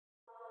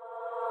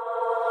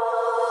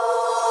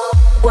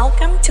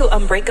Welcome to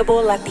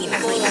Unbreakable Latina.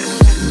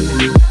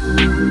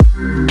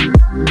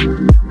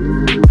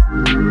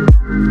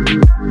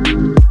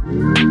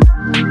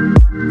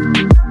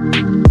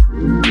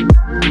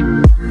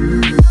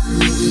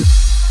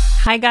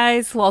 Hi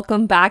guys,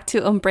 welcome back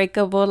to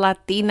Unbreakable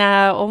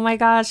Latina. Oh my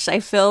gosh, I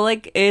feel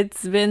like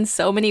it's been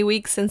so many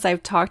weeks since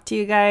I've talked to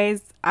you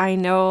guys. I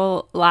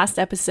know last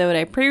episode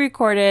I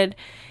pre-recorded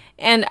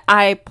and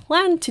I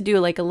planned to do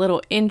like a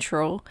little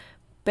intro,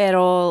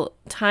 pero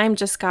time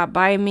just got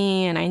by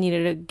me and I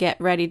needed to get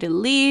ready to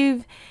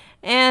leave.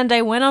 And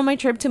I went on my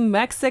trip to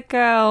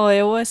Mexico.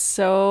 It was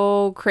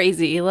so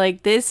crazy.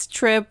 Like, this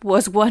trip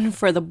was one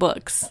for the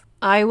books.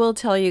 I will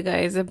tell you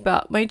guys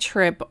about my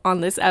trip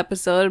on this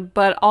episode,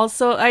 but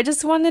also I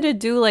just wanted to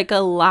do like a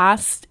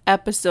last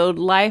episode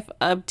life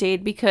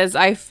update because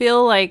I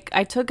feel like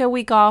I took a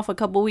week off a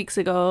couple weeks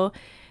ago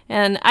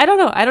and I don't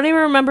know. I don't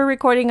even remember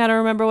recording. I don't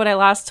remember what I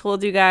last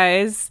told you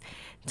guys.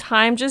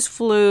 Time just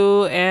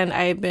flew and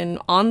I've been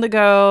on the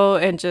go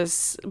and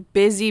just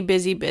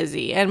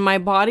busy. And my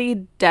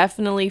body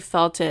definitely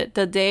felt it.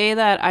 The day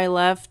that I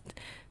left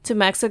to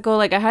Mexico,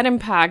 like I hadn't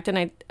packed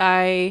and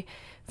I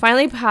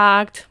finally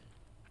packed.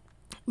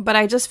 But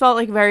I just felt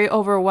like very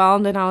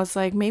overwhelmed and I was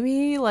like,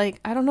 maybe like,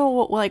 I don't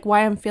know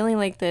why I'm feeling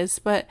like this.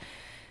 But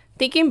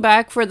thinking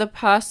back for the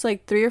past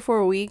like 3 or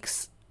 4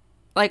 weeks,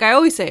 like I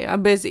always say,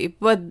 I'm busy.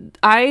 But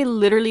I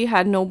literally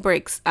had no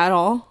breaks at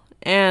all.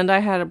 And I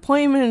had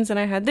appointments and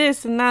I had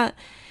this and that.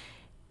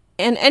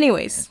 And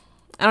anyways,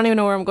 I don't even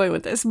know where I'm going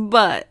with this.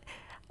 But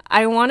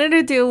I wanted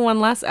to do one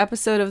last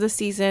episode of the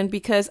season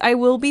because I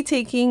will be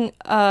taking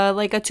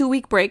like a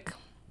 2-week break.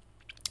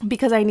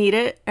 Because I need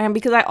it and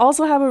because I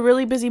also have a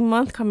really busy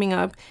month coming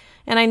up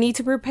and I need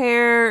to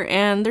prepare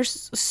and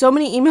there's so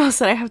many emails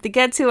that I have to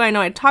get to. I know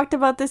I talked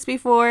about this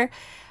before.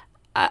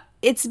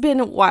 It's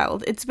been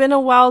wild. It's been a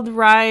wild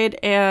ride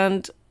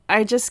and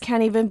I just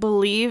can't even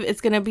believe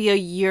it's going to be a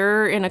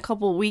year in a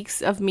couple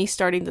weeks of me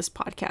starting this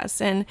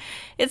podcast. And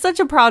it's such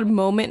a proud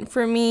moment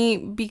for me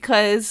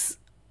because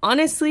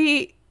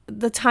honestly,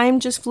 the time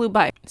just flew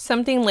by.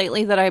 Something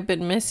lately that I've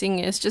been missing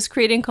is just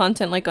creating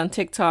content like on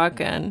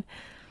TikTok and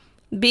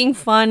being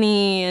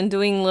funny and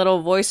doing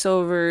little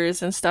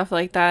voiceovers and stuff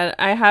like that.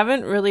 I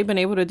haven't really been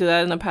able to do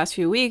that in the past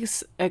few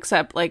weeks,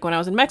 except like when I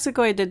was in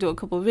Mexico, I did do a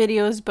couple of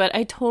videos, but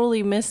I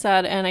totally missed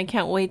that and I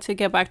can't wait to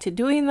get back to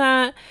doing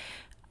that.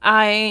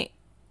 I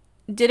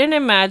didn't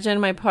imagine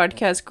my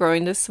podcast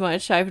growing this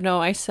much. I know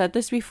I said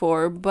this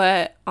before,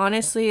 but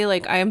honestly,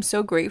 like I am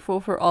so grateful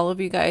for all of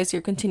you guys,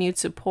 your continued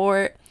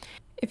support.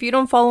 If you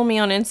don't follow me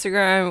on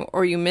Instagram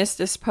or you missed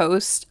this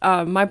post,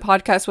 my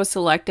podcast was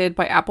selected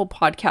by Apple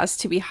Podcasts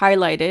to be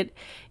highlighted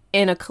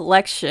in a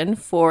collection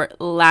for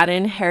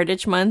Latin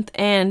Heritage Month.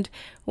 And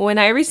when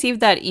I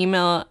received that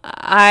email,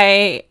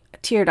 I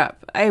teared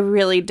up. I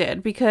really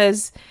did.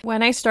 Because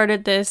when I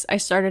started this, I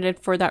started it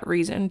for that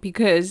reason.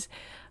 Because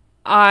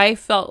I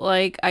felt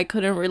like I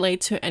couldn't relate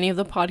to any of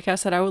the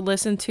podcasts that I would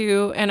listen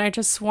to. And I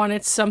just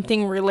wanted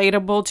something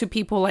relatable to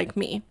people like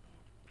me.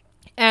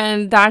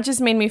 And that just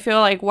made me feel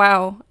like,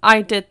 wow,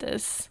 I did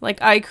this.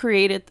 Like, I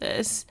created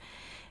this.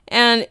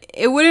 And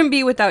it wouldn't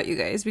be without you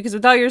guys, because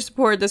without your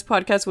support, this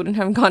podcast wouldn't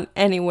have gone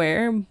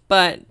anywhere.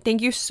 But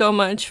thank you so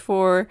much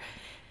for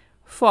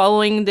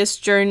following this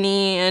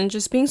journey and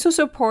just being so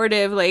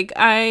supportive. Like,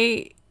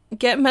 I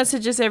get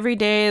messages every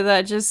day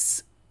that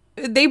just,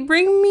 they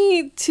bring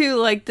me to,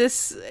 like,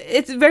 this,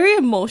 it's very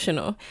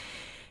emotional.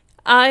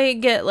 I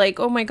get like,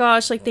 oh my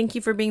gosh, like, thank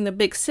you for being the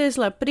big sis,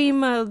 la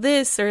prima,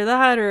 this or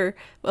that, or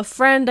a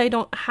friend I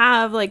don't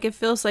have. Like, it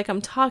feels like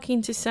I'm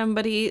talking to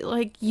somebody.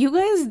 Like, you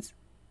guys,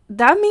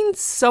 that means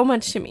so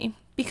much to me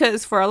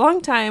because for a long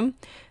time,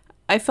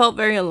 I felt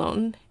very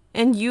alone.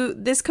 And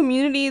this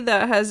community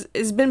that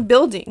has been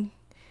building,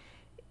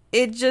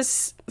 it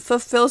just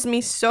fulfills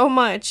me so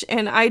much.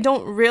 And I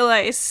don't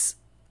realize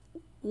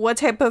what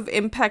type of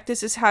impact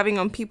this is having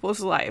on people's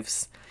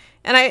lives.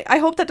 And I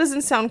hope that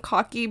doesn't sound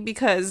cocky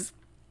because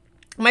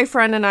my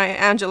friend and I,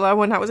 Angela,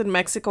 when I was in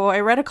Mexico,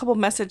 I read a couple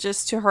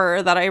messages to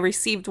her that I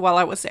received while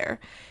I was there.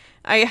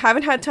 I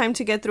haven't had time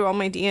to get through all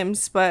my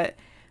DMs, but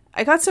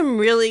I got some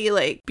really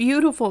like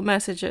beautiful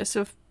messages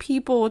of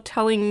people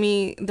telling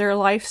me their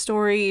life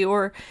story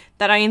or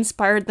that I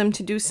inspired them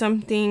to do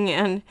something.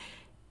 And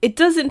it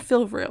doesn't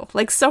feel real.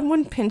 Like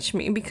someone pinched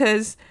me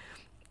because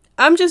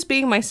I'm just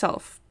being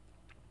myself.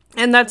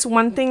 And that's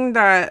one thing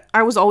that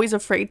I was always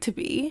afraid to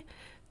be.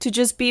 To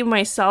just be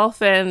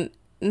myself and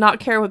not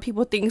care what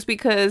people think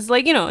because,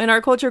 like, you know, in our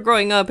culture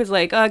growing up, it's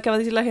like, ¿qué va a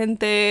decir la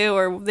gente?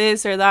 Or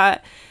this or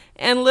that.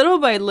 And little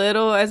by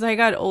little, as I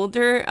got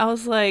older, I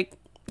was like,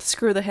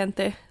 screw the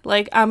gente.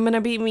 Like, I'm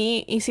gonna be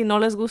me, y si no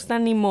les gusta,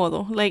 ni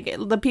modo. Like,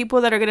 the people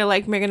that are gonna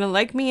like me are gonna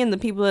like me, and the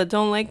people that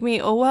don't like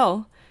me, oh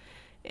well.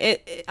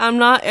 I'm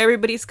not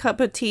everybody's cup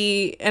of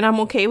tea, and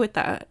I'm okay with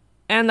that.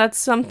 And that's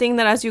something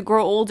that as you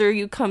grow older,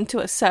 you come to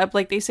accept.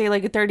 Like they say,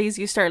 like in 30s,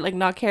 you start like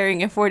not caring.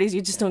 In 40s,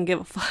 you just don't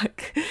give a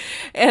fuck.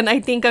 And I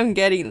think I'm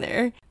getting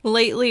there.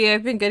 Lately,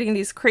 I've been getting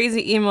these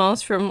crazy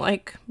emails from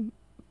like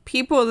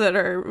people that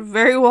are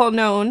very well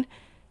known.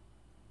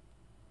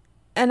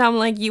 And I'm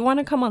like, you want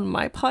to come on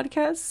my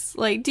podcast?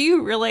 Like, do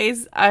you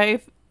realize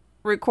I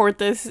record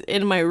this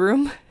in my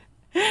room?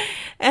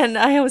 And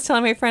I was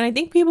telling my friend, I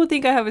think people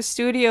think I have a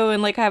studio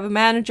and like I have a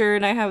manager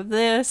and I have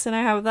this and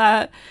I have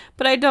that,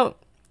 but I don't.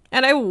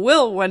 And I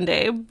will one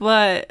day,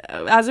 but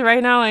as of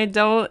right now, I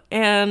don't.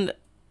 And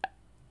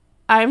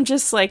I'm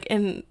just like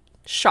in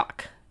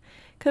shock,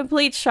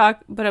 complete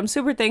shock, but I'm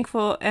super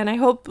thankful. And I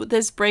hope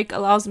this break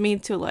allows me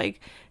to like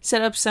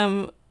set up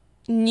some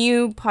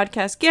new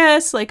podcast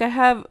guests. Like I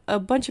have a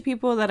bunch of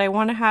people that I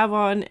want to have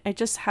on. I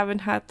just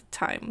haven't had the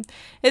time.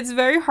 It's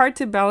very hard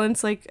to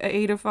balance like a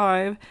 8 to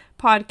 5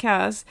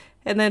 podcast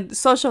and then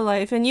social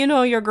life. And you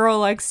know, your girl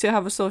likes to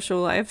have a social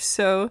life.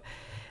 So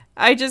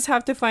I just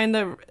have to find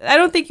I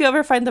don't think you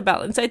ever find the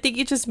balance. I think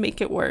you just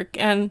make it work,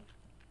 and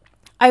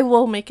I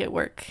will make it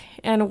work.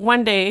 And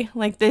one day,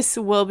 like, this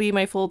will be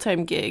my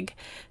full-time gig.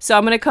 So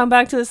I'm going to come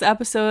back to this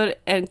episode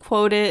and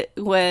quote it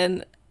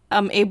when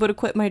I'm able to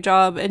quit my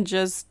job and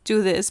just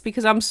do this,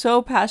 because I'm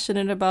so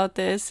passionate about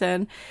this.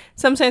 And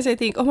sometimes I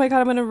think, oh my God,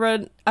 I'm going to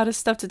run out of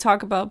stuff to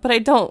talk about, but I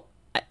don't.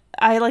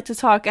 I like to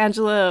talk.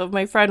 Angela,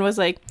 my friend, was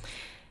like,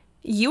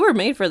 you were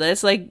made for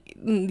this. Like,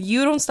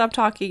 you don't stop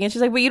talking. And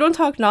she's like, but you don't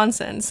talk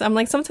nonsense. I'm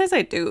like, sometimes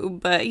I do,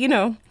 but you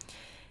know,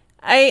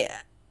 I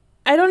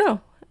don't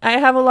know. I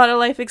have a lot of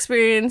life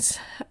experience.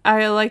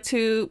 I like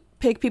to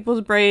pick people's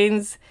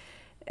brains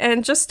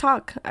and just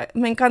talk.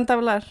 Me encanta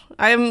hablar.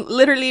 I'm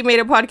literally made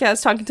a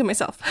podcast talking to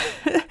myself.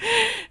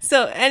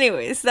 So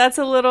anyways, that's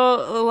a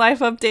little life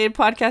update,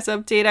 podcast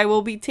update. I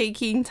will be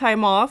taking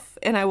time off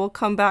and I will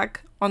come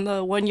back on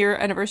the 1-year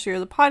anniversary of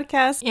the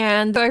podcast.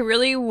 And I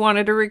really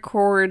wanted to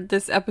record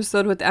this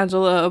episode with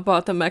Angela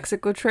about the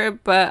Mexico trip,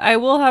 but I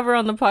will have her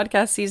on the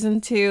podcast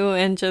season 2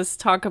 and just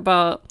talk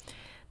about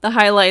the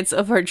highlights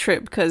of our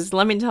trip, because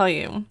let me tell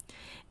you,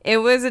 it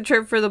was a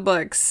trip for the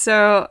books.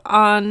 So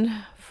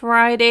on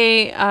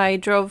Friday, I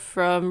drove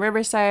from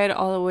Riverside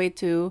all the way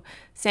to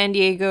San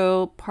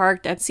Diego,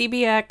 parked at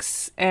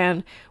CBX,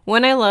 and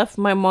when I left,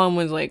 my mom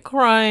was like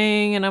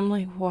crying, and I'm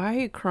like, why are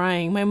you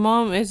crying? My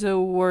mom is a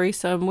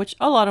worrisome, which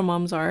a lot of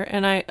moms are,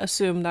 and I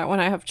assume that when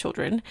I have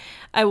children,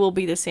 I will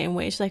be the same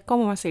way. She's like,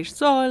 ¿Cómo vas a ir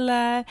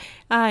sola?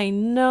 Ay,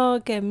 no,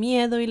 qué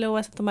miedo, y luego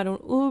vas a tomar un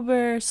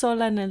Uber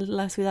sola en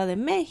la Ciudad de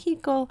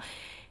México.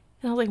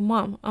 And I was like,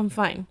 Mom, I'm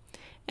fine.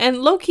 And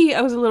low-key, I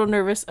was a little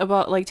nervous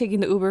about like taking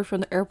the Uber from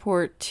the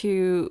airport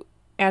to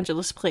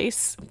Angela's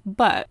place,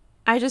 but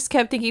I just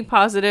kept thinking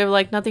positive,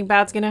 like nothing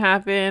bad's gonna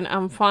happen,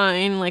 I'm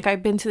fine, like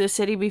I've been to the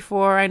city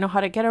before, I know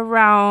how to get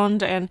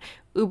around, and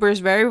Uber is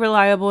very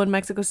reliable in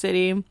Mexico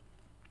City.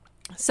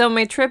 So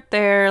my trip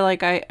there,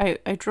 like I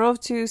drove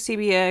to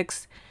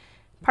CBX,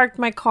 parked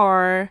my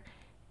car,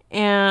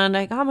 and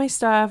I got my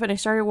stuff and I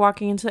started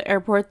walking into the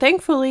airport.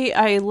 Thankfully,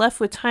 I left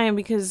with time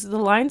because the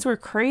lines were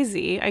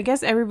crazy. I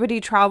guess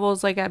everybody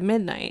travels like at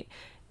midnight,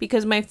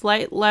 because my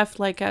flight left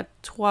like at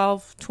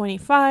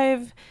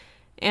 12:25.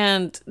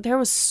 And there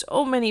was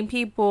so many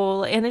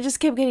people, and it just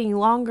kept getting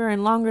longer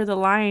and longer, the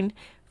line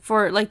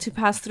for like to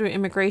pass through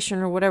immigration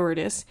or whatever it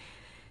is.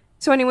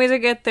 So anyways, I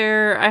get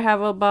there, I have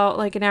about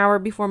like an hour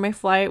before my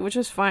flight, which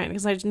was fine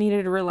because I just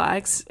needed to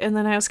relax. And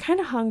then I was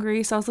kind of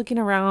hungry, so I was looking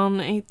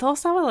around, and todo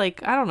estaba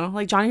like, I don't know,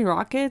 like Johnny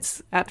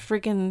Rockets at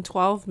freaking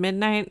 12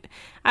 midnight.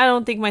 I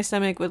don't think my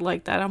stomach would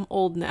like that. I'm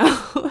old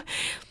now.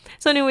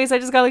 So anyways, I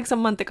just got like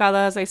some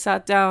mantecadas. I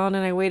sat down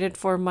and I waited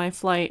for my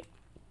flight.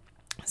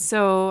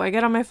 So I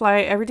get on my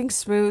flight, everything's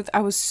smooth.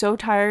 I was so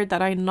tired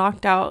that I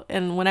knocked out,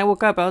 and when I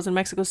woke up, I was in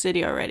Mexico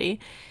City already.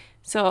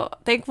 So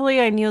thankfully,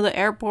 I knew the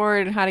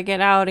airport and how to get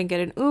out and get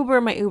an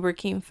Uber. My Uber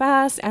came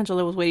fast.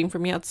 Angela was waiting for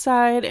me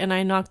outside, and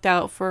I knocked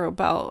out for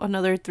about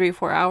another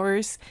 3-4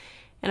 hours.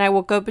 And I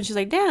woke up and she's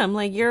like, damn,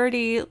 like you're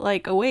already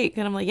like awake.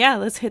 And I'm like, yeah,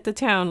 let's hit the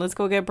town. Let's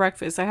go get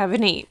breakfast. I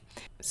haven't ate.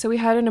 So we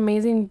had an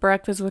amazing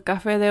breakfast with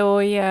café de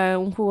olla,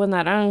 un jugo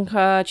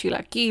naranja,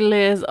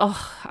 chilaquiles.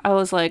 Oh, I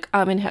was like,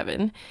 I'm in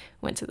heaven.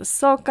 Went to the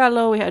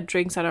Zócalo. We had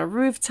drinks at our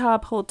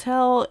rooftop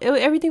hotel.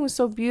 Everything was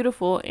so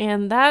beautiful.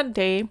 And that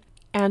day,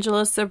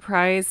 Angela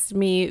surprised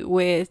me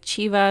with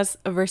Chivas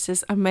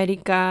versus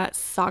America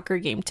soccer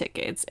game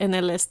tickets in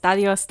El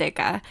Estadio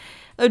Azteca.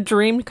 A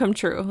dream come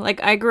true.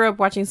 Like, I grew up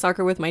watching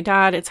soccer with my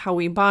dad. It's how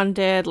we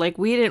bonded. Like,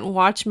 we didn't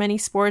watch many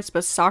sports,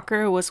 but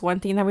soccer was one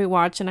thing that we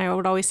watched. And I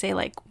would always say,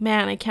 like,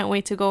 man, I can't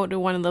wait to go to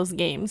one of those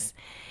games.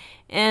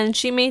 And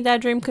she made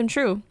that dream come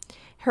true.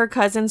 Her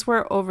cousins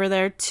were over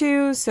there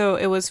too. So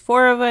it was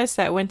 4 of us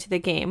that went to the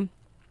game.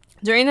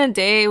 During the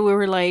day, we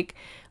were like,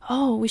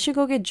 oh, we should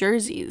go get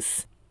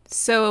jerseys.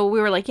 So we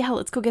were like, yeah,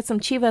 let's go get some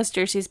Chivas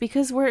jerseys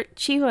because we're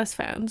Chivas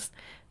fans.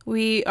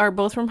 We are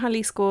both from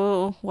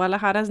Jalisco,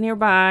 Guadalajara's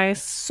nearby,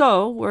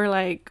 so we're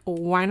like,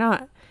 why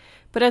not?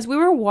 But as we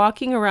were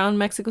walking around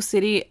Mexico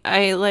City,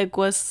 I like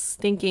was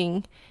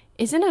thinking,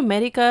 isn't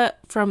America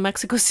from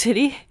Mexico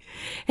City?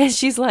 And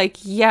she's like,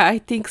 yeah, I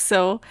think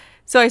so.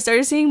 So I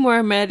started seeing more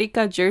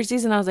America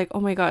jerseys and I was like, oh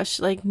my gosh,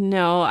 like,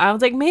 no. I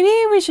was like, maybe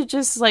we should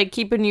just like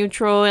keep it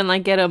neutral and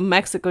like get a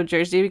Mexico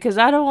jersey because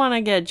I don't want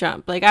to get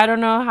jumped. Like, I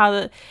don't know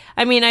how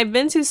I mean, I've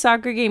been to a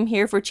soccer game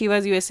here for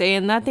Chivas USA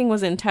and that thing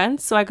was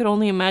intense. So I could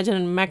only imagine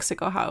in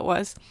Mexico how it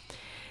was.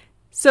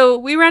 So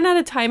we ran out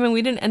of time and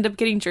we didn't end up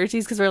getting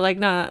jerseys because we're like,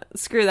 nah,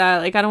 screw that.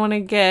 Like, I don't want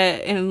to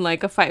get in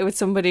like a fight with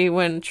somebody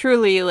when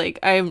truly like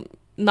I'm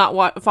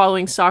not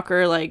following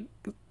soccer like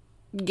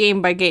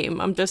game by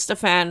game. I'm just a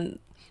fan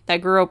that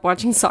grew up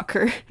watching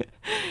soccer.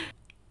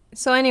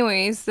 So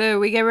anyways,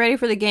 we get ready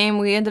for the game.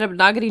 We ended up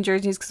not getting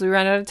jerseys because we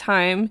ran out of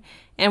time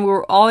and we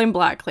were all in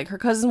black. Like her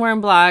cousins were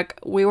in black,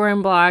 we were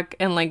in black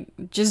and like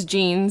just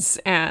jeans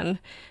and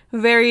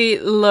very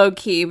low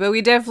key, but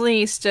we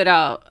definitely stood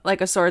out like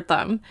a sore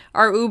thumb.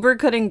 Our Uber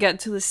couldn't get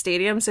to the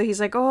stadium, so he's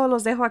like, oh,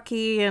 los dejo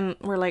aquí, and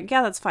we're like,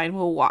 yeah, that's fine,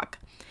 we'll walk.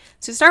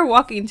 So we start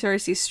walking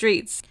towards these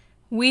streets.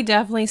 We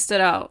definitely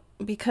stood out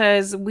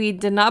because we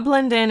did not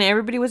blend in.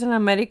 Everybody was in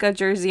America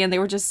jersey and they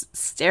were just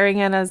staring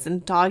at us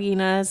and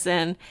dogging us.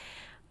 And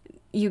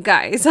you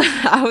guys,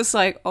 I was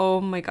like, oh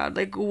my god,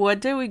 like what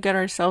did we get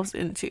ourselves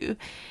into?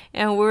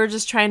 And we were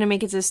just trying to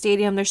make it to the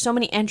stadium. There's so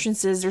many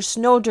entrances, there's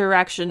no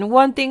direction.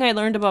 One thing I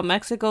learned about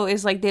Mexico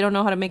is like they don't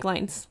know how to make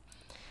lines.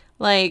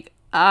 Like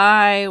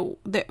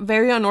they're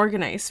very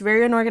unorganized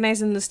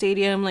in the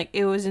stadium. Like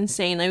it was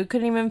insane. Like we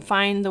couldn't even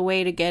find the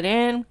way to get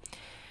in.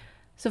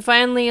 So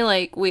finally,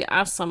 like, we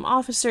asked some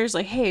officers,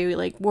 like, hey,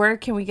 like, where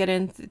can we get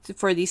in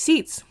for these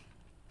seats?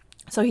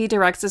 So he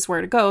directs us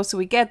where to go. So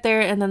we get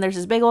there, and then there's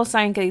this big old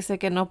sign que dice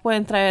que no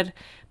pueden traer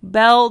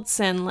belts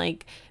and,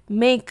 like,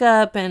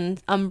 makeup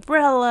and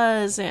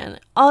umbrellas and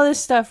all this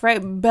stuff, right?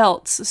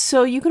 Belts.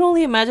 So you can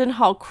only imagine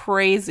how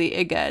crazy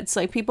it gets.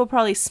 Like, people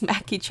probably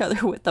smack each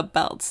other with the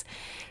belts.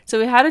 So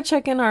we had to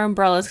check in our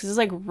umbrellas because it's,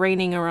 like,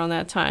 raining around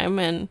that time,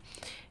 and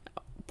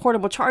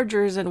portable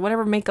chargers and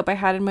whatever makeup I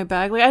had in my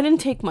bag. Like I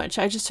didn't take much.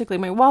 I just took like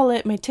my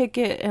wallet, my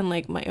ticket, and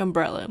like my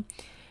umbrella.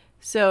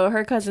 So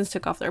her cousins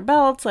took off their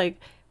belts. Like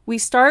we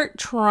start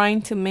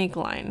trying to make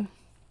line.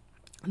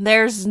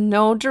 There's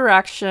no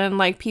direction.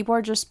 Like people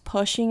are just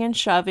pushing and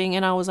shoving.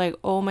 And I was like,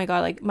 oh my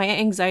god, like my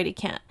anxiety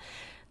can't.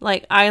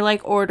 Like I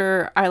like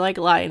order. I like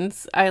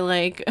lines. I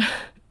like...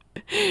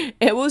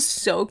 It was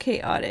so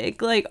chaotic.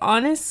 Like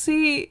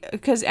honestly,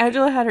 because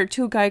Angela had her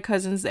 2 guy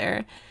cousins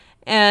there.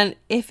 And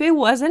if it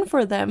wasn't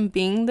for them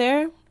being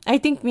there, I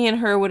think me and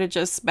her would have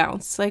just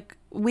bounced. Like,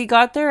 we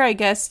got there, I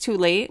guess, too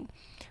late.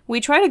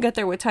 We tried to get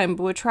there with time,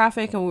 but with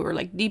traffic, and we were,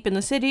 like, deep in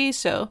the city,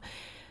 so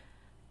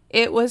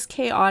it was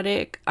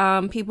chaotic.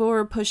 People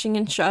were pushing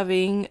and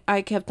shoving.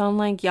 I kept on,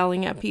 like,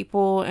 yelling at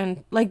people,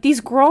 and, like,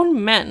 these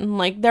grown men,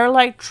 like, they're,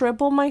 like,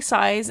 triple my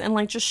size, and,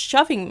 like, just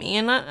shoving me.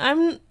 And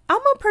I'm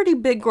a pretty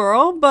big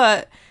girl,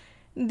 but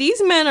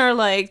these men are,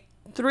 like,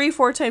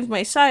 3-4 times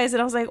my size,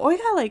 and I was like, oiga,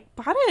 like,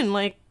 paren,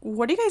 like,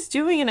 what are you guys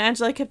doing? And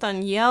Angela kept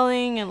on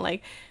yelling, and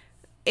like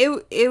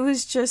it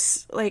was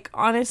just like,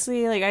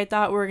 honestly, like I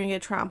thought we were gonna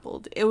get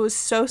trampled. It was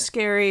so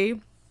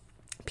scary.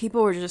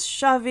 People were just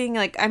shoving.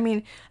 Like, I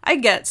mean, I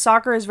get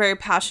soccer is very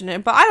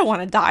passionate, but I don't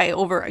want to die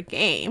over a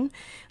game.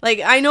 Like,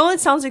 I know it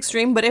sounds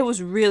extreme, but it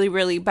was really,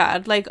 really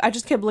bad. Like, I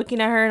just kept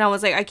looking at her and I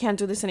was like, I can't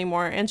do this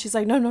anymore. And she's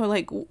like, no,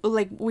 like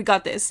we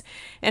got this.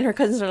 And her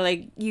cousins are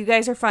like, you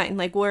guys are fine.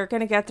 Like, we're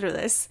gonna get through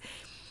this.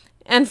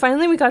 And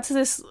finally, we got to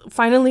this,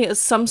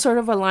 some sort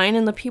of a line,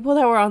 and the people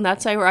that were on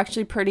that side were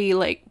actually pretty,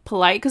 like,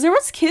 polite, because there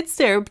was kids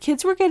there.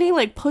 Kids were getting,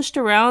 like, pushed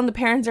around. The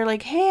parents are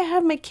like, hey, I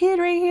have my kid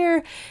right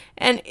here.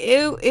 And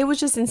it was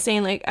just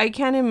insane. Like, I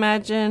can't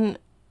imagine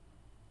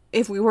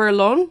if we were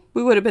alone,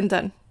 we would have been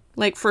done.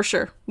 Like, for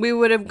sure. We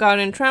would have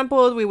gotten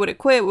trampled, we would have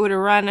quit, we would have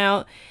run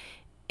out.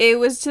 It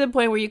was to the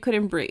point where you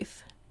couldn't breathe.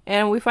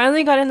 And we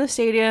finally got in the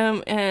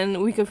stadium,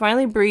 and we could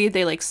finally breathe.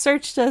 They, like,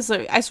 searched us.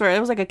 I swear, it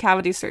was like a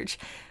cavity search.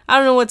 I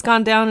don't know what's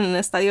gone down in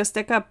Estadio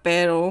Azteca,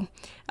 pero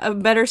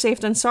better safe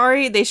than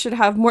sorry. They should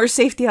have more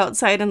safety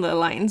outside in the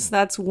lines.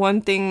 That's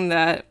one thing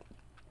that,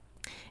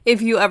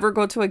 if you ever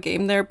go to a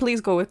game there, please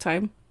go with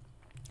time.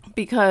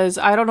 Because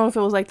I don't know if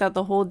it was like that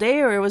the whole day,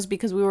 or it was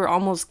because we were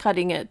almost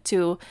cutting it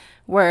to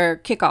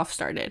where kickoff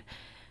started.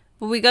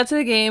 But we got to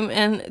the game,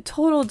 and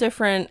total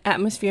different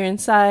atmosphere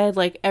inside.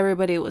 Like,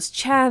 everybody was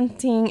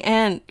chanting,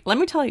 and let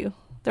me tell you,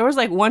 there was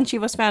like one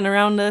Chivas fan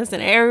around us,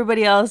 and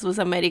everybody else was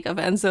America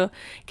fan. So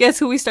guess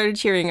who we started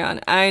cheering on?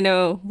 I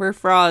know, we're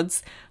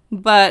frauds,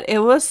 but it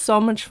was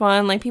so much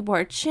fun. Like, people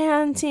are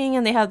chanting,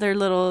 and they have their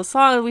little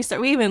songs.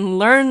 We even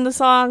learned the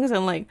songs,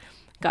 and like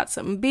got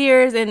some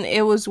beers, and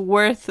it was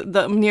worth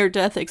the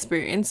near-death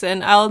experience.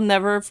 And I'll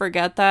never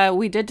forget that.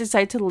 We did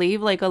decide to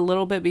leave like a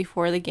little bit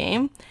before the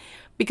game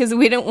because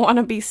we didn't want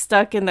to be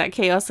stuck in that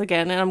chaos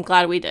again, and I'm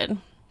glad we did.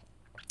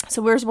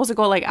 So we were supposed to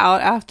go like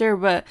out after,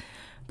 but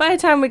by the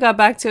time we got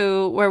back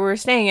to where we were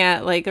staying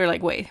at, like, they're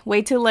like,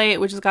 way too late.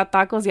 We just got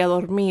tacos y a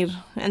dormir.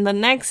 And the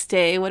next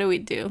day, what did we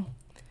do?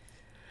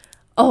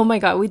 Oh my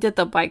god, we did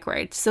the bike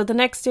ride. So the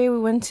next day, we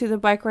went to the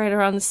bike ride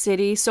around the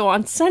city. So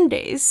on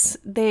Sundays,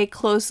 they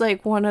closed,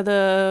 like, one of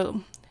the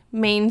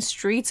main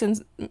streets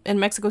in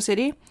Mexico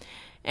City.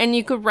 and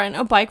you could rent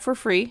a bike for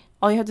free.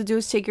 All you have to do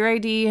is take your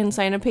ID and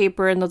sign a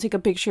paper, and they'll take a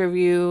picture of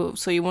you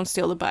so you won't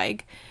steal the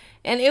bike.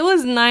 And it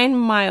was 9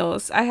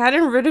 miles. I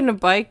hadn't ridden a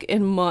bike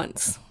in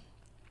months.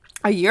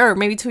 A year,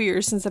 maybe 2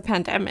 years since the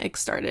pandemic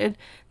started.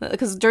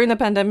 Because during the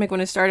pandemic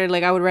when it started,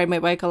 like I would ride my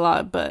bike a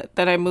lot, but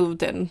then I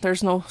moved and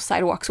there's no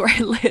sidewalks where I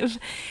live.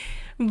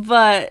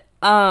 But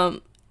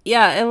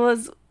yeah, it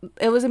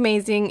was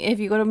amazing. If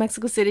you go to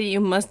Mexico City, you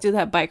must do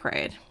that bike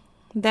ride.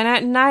 Then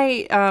at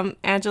night,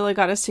 Angela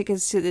got us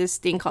tickets to this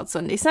thing called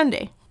Sunday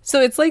Sunday. So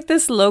it's like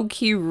this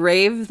low-key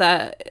rave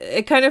that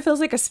it kind of feels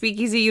like a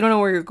speakeasy. You don't know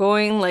where you're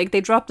going. Like,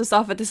 they dropped us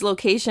off at this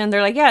location.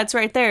 They're like, yeah, it's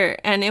right there.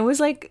 And it was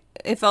like,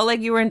 it felt like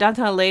you were in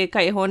downtown LA,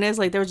 Callejones.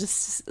 Like, there was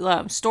just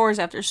stores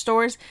after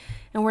stores.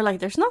 And we're like,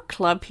 there's no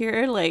club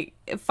here. Like,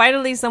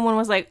 finally someone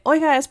was like,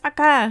 oiga, es pa'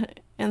 acá.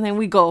 And then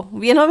we go.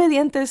 Bien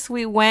obedientes,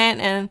 we went.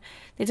 And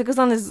they took us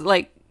on this,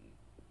 like,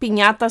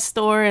 piñata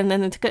store. And then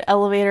they took an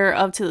elevator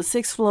up to the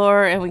 6th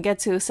floor. And we get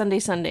to Sunday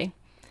Sunday.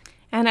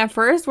 And at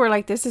first, we're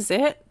like, this is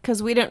it?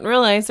 Because we didn't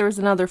realize there was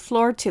another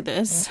floor to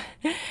this.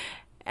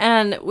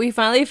 And we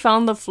finally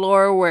found the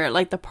floor where,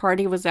 like, the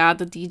party was at,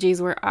 the DJs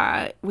were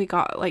at. We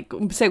got, like,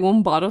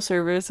 según bottle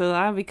service of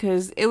that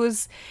because it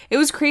was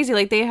crazy.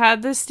 Like, they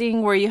had this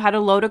thing where you had to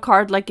load a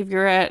card, like, if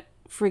you're at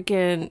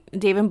freaking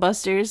Dave &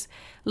 Buster's,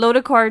 load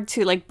a card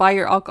to, like, buy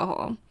your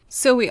alcohol.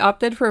 So we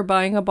opted for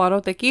buying a bottle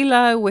of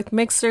tequila with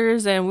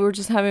mixers, and we were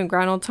just having a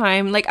grand old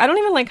time. Like, I don't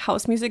even like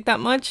house music that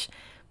much.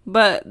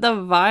 But the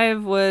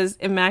vibe was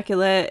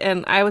immaculate,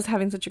 and I was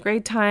having such a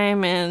great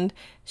time, and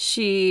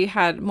she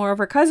had more of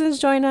her cousins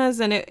join us,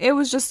 and it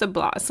was just a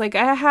blast. Like,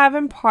 I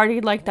haven't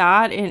partied like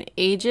that in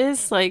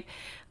ages. Like,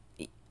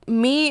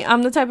 me,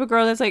 I'm the type of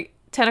girl that's like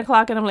 10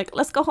 o'clock, and I'm like,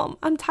 let's go home.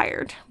 I'm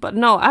tired. But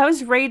no, I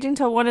was raging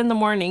till 1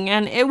 a.m,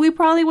 and we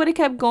probably would have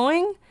kept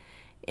going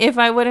if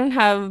I wouldn't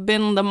have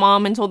been the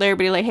mom and told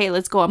everybody, like, hey,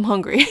 let's go, I'm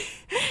hungry.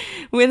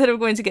 We ended up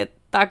going to get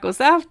tacos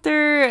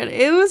after, and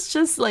it was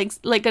just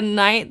like a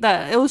night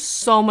that it was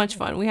so much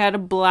fun. We had a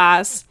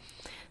blast.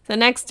 The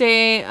next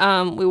day,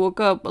 we woke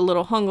up a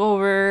little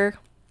hungover.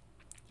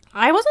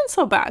 I wasn't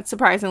so bad,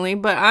 surprisingly,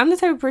 but I'm the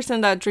type of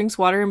person that drinks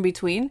water in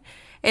between,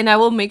 and I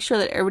will make sure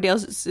that everybody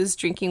else is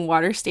drinking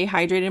water. Stay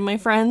hydrated, my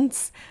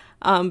friends.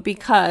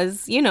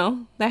 Because, you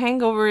know, the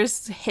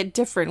hangovers hit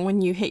different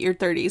when you hit your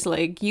 30s.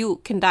 Like, you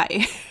can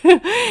die,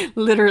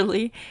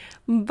 literally.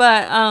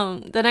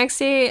 But the next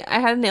day, I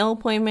had a nail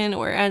appointment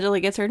where Angela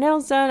gets her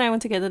nails done. I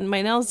went to get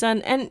my nails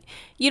done. And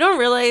you don't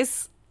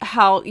realize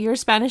how your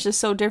Spanish is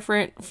so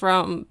different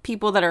from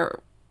people that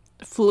are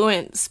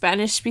fluent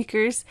Spanish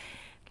speakers.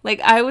 Like,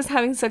 I was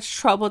having such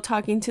trouble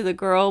talking to the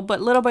girl,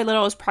 but little by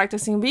little I was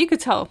practicing. But you could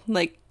tell,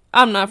 like,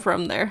 I'm not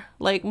from there.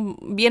 Like,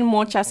 bien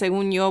mocha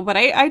según yo. But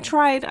I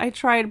tried.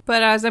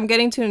 But as I'm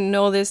getting to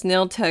know this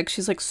nail tech,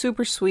 she's, like,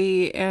 super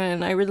sweet.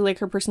 And I really like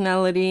her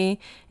personality.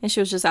 And she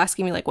was just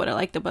asking me, like, what I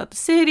liked about the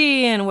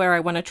city and where I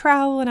want to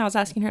travel. And I was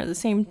asking her the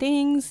same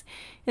things.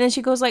 And then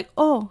she goes, like,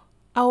 oh,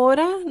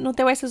 ahora no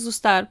te vayas a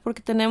asustar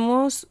porque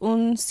tenemos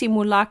un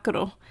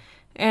simulacro.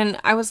 And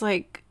I was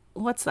like,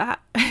 what's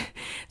that?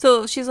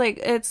 So she's like,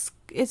 it's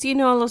you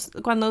know,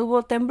 cuando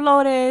hubo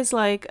temblores,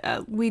 like,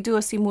 we do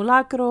a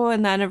simulacro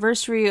and the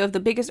anniversary of the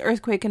biggest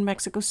earthquake in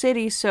Mexico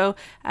City. So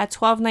at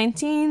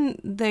 12:19,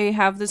 they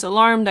have this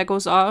alarm that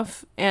goes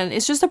off, and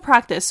it's just a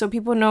practice so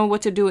people know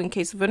what to do in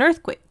case of an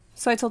earthquake.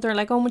 So I told her,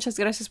 like, oh, muchas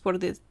gracias por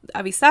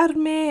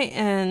avisarme.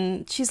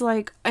 And she's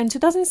like, in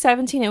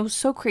 2017, it was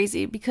so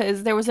crazy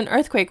because there was an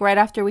earthquake right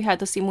after we had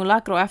the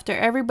simulacro, after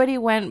everybody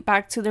went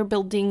back to their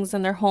buildings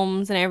and their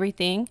homes and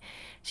everything.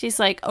 She's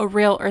like, a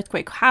real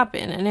earthquake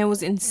happened, and it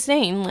was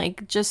insane,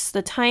 like, just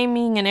the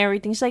timing and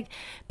everything. She's like,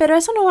 pero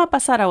eso no va a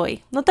pasar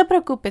hoy. No te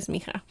preocupes,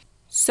 mija.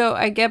 So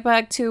I get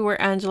back to where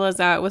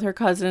Angela's at with her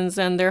cousins,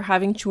 and they're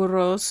having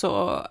churros.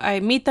 So I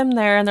meet them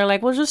there, and they're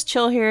like, we'll just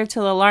chill here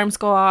till the alarms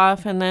go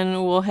off, and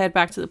then we'll head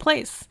back to the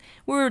place.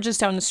 We were just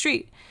down the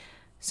street.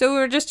 So we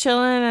were just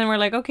chilling, and we're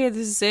like, okay,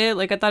 this is it.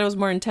 Like, I thought it was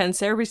more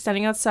intense. Everybody's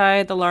standing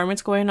outside. The alarm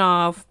is going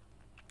off.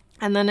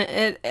 And then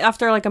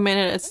after like a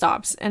minute, it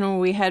stops. And when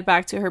we head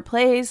back to her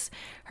place,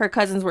 her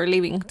cousins were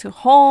leaving to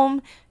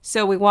home.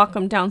 So we walk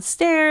them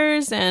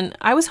downstairs, and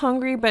I was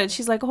hungry, but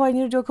she's like, oh, I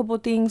need to do a couple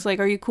of things. Like,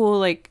 are you cool,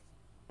 like,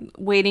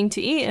 waiting to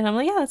eat? And I'm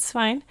like, yeah, that's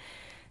fine.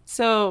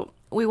 So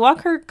we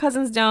walk her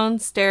cousins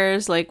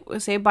downstairs, like, we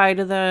say bye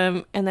to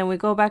them, and then we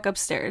go back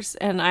upstairs.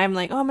 And I'm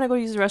like, oh, I'm going to go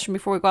use the restroom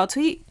before we go out to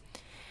eat.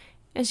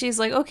 And she's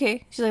like,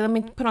 okay. She's like, let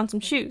me put on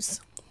some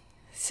shoes.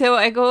 So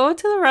I go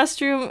to the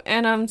restroom,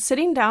 and I'm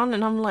sitting down,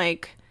 and I'm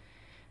like,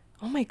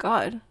 oh my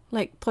God,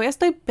 like, todavía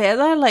estoy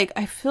peda, like,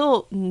 I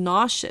feel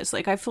nauseous,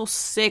 like, I feel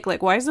sick,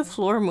 like, why is the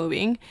floor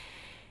moving?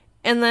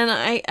 And then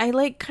I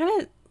like,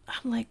 kind of,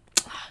 I'm like,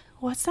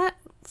 what's that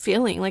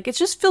feeling? Like, it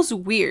just feels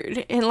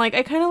weird. And, like,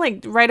 I kind of,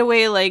 like, right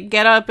away, like,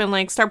 get up and,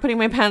 like, start putting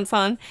my pants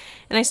on,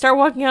 and I start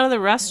walking out of the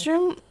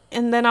restroom,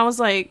 and then I was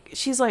like,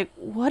 she's like,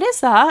 what is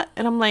that?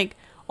 And I'm like,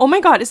 oh my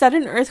God, is that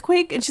an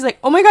earthquake? And she's like,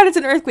 oh my God, it's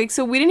an earthquake.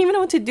 So we didn't even know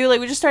what to do. Like,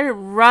 we just started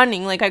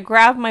running. Like, I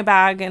grabbed my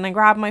bag and I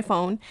grabbed my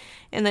phone.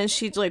 And then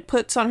she like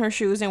puts on her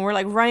shoes and we're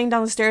like running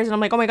down the stairs. And I'm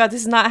like, oh my God,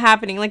 this is not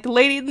happening. Like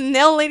the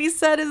nail lady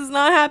said, this is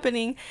not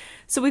happening.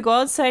 So we go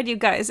outside, you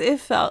guys. It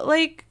felt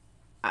like,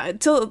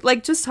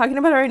 just talking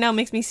about it right now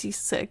makes me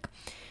seasick.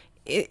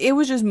 It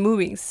was just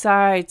moving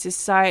side to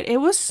side. It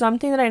was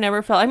something that I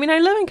never felt. I mean, I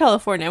live in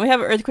California. We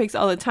have earthquakes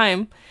all the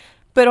time.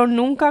 Pero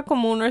nunca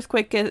como un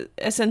earthquake que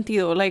he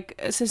sentido. Like,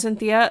 se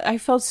sentía, I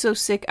felt so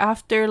sick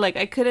after. Like,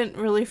 I couldn't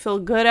really feel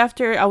good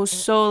after. I was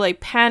so, like,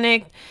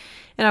 panicked.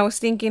 And I was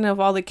thinking of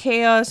all the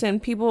chaos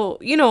and people,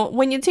 you know,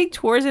 when you take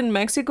tours in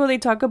Mexico, they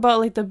talk about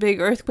like the big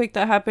earthquake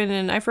that happened.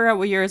 And I forgot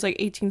what year, it's like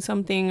 18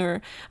 something,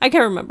 or I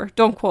can't remember.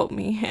 Don't quote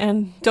me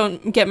and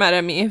don't get mad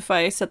at me if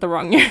I said the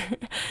wrong year.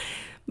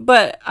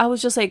 But I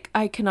was just like,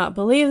 I cannot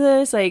believe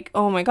this. Like,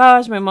 oh my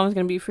gosh, my mom's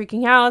going to be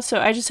freaking out.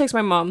 So I just text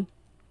my mom,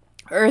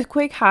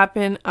 earthquake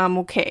happened, I'm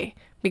okay.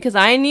 Because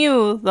I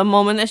knew the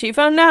moment that she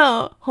found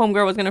out,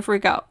 homegirl was going to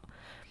freak out.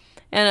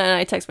 And then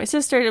I text my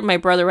sister, my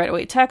brother right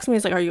away texts me.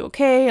 He's like, are you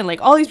okay? And like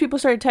all these people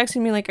started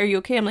texting me like, are you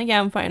okay? I'm like, yeah,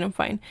 I'm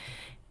fine.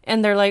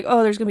 And they're like,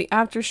 oh, there's going to be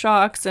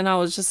aftershocks. And I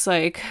was just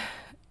like,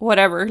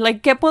 whatever.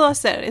 Like, ¿qué puedo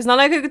hacer? It's not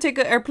like I could take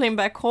an airplane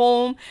back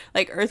home.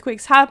 Like,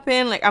 earthquakes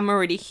happen. Like, I'm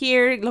already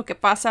here. Lo que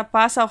pasa,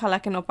 pasa. Ojalá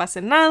que no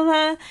pase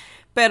nada.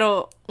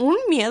 Pero un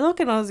miedo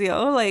que nos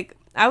dio, like,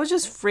 I was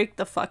just freaked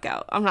the fuck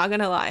out. I'm not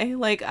gonna lie.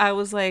 Like, I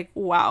was like,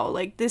 wow,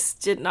 like, this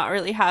did not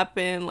really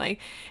happen. Like,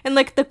 and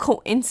like the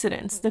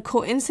coincidence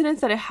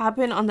that it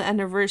happened on the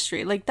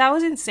anniversary, like, that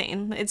was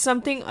insane. It's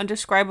something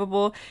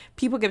undescribable.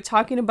 People kept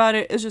talking about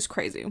it. It's just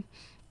crazy.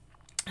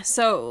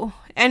 So,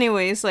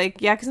 anyways, like,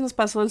 ya que se nos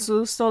pasó el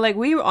susto, like,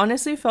 we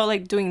honestly felt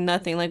like doing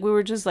nothing. Like, we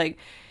were just like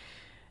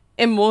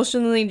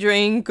emotionally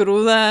drained,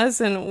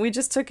 crudas, and we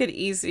just took it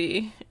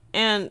easy.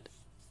 And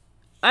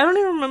I don't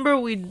even remember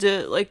what we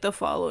did, like, the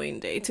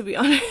following day, to be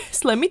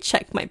honest. Let me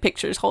check my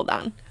pictures. Hold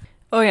on.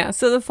 Oh, yeah.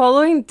 So the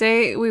following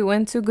day, we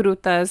went to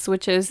Grutas,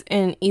 which is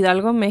in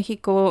Hidalgo,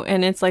 Mexico.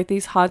 And it's, like,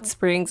 these hot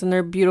springs, and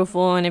they're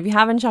beautiful. And if you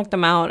haven't checked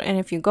them out, and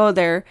if you go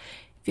there,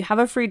 if you have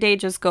a free day,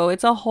 just go.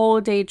 It's a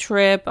whole day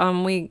trip.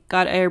 We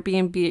got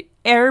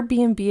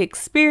Airbnb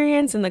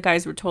experience, and the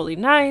guys were totally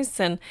nice,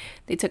 and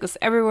they took us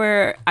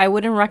everywhere. I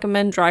wouldn't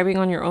recommend driving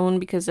on your own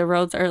because the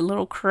roads are a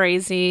little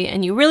crazy,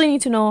 and you really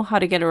need to know how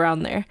to get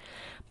around there.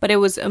 But it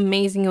was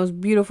amazing. It was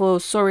beautiful. It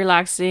was so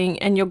relaxing.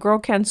 And your girl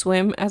can't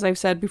swim, as I've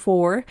said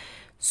before.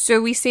 So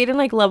we stayed in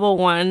like level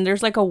 1.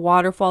 There's like a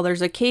waterfall.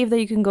 There's a cave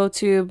that you can go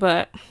to.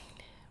 But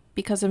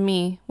because of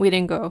me, we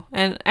didn't go.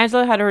 And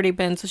Angela had already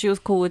been. So she was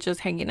cool with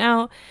just hanging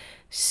out.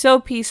 So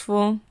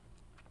peaceful.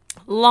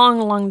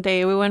 Long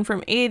day. We went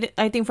from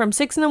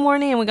 6 in the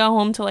morning. And we got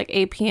home till like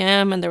 8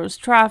 p.m. And there was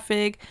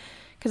traffic.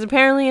 Because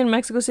apparently in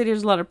Mexico City,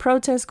 there's a lot of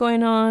protests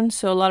going on.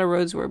 So a lot of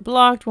roads were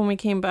blocked when we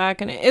came back.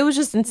 And it was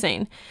just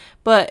insane.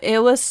 But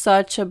it was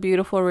such a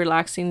beautiful,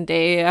 relaxing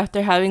day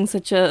after having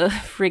such a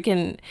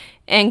freaking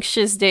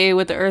anxious day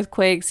with the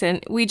earthquakes.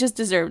 And we just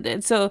deserved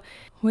it. So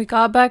we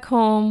got back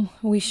home.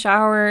 We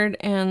showered.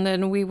 And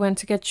then we went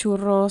to get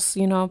churros,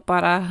 you know,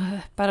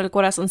 para el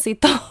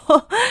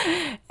corazoncito.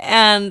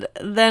 And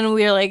then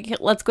we were like,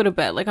 let's go to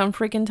bed. Like, I'm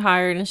freaking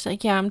tired. And she's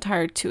like, yeah, I'm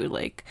tired too.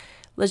 Like,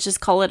 let's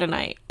just call it a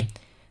night.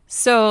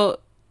 So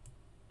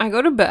I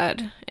go to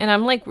bed and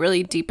I'm like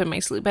really deep in my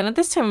sleep. And at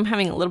this time I'm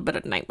having a little bit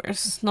of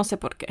nightmares. No sé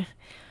por qué.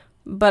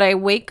 But I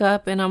wake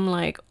up and I'm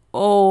like,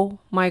 oh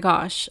my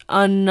gosh,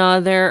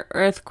 another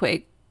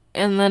earthquake.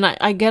 And then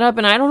I get up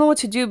and I don't know what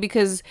to do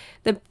because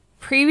the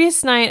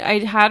previous night I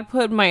had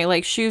put my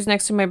like shoes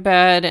next to my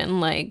bed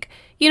and like,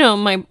 you know,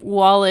 my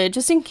wallet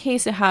just in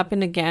case it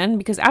happened again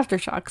because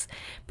aftershocks.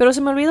 Pero se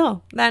me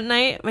olvidó. That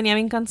night venía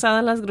bien cansada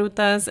de las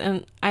grutas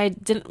and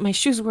my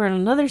shoes were on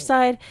another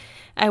side.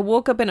 I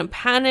woke up in a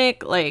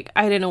panic, like,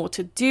 I didn't know what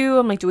to do.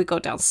 I'm like, do we go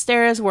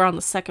downstairs? We're on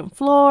the second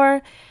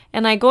floor.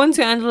 And I go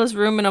into Angela's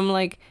room, and I'm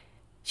like,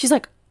 she's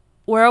like,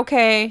 we're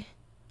okay.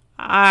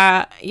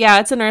 Yeah,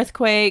 it's an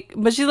earthquake.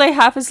 But she's, like,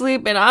 half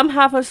asleep, and I'm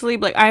half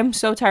asleep. Like, I'm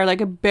so tired. Like,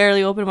 I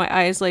barely opened my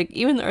eyes. Like,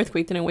 even the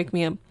earthquake didn't wake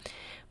me up.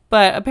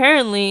 But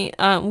apparently,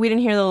 we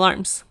didn't hear the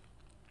alarms.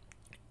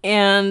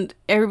 And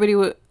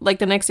everybody, like,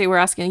 the next day we're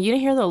asking, you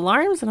didn't hear the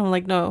alarms? And I'm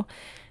like, no.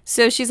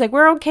 So she's like,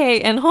 we're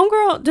okay. And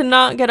homegirl did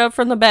not get up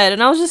from the bed.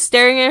 And I was just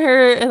staring at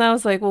her. And I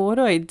was like, well, what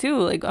do I do?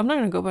 Like, I'm not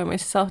going to go by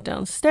myself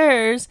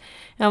downstairs.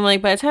 And I'm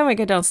like, by the time I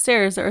get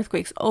downstairs, the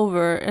earthquake's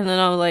over. And then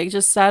I was like,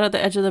 just sat at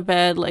the edge of the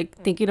bed, like,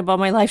 thinking about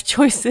my life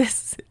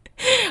choices.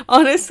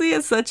 Honestly,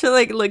 it's such a,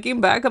 like,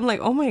 looking back, I'm like,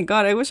 oh my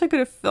God, I wish I could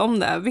have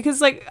filmed that. Because,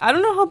 like, I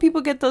don't know how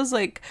people get those,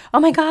 like, oh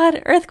my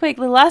God, earthquake.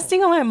 The last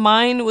thing on my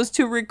mind was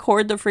to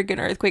record the freaking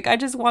earthquake. I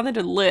just wanted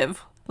to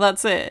live.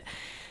 That's it.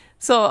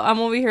 So I'm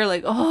over here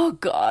like, oh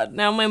God,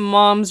 now my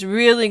mom's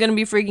really going to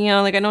be freaking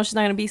out. Like, I know she's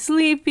not going to be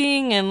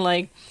sleeping. And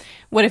like,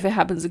 What if it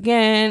happens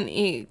again?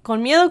 Y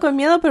con miedo,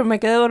 pero me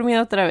quedé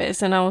dormida otra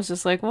vez. And I was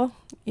just like, well,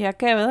 ya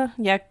que, ¿verdad?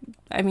 Ya,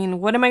 I mean,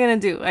 what am I going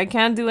to do? I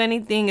can't do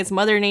anything. It's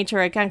Mother Nature.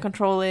 I can't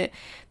control it.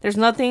 There's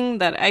nothing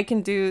that I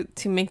can do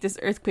to make this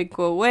earthquake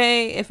go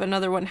away. If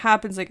another one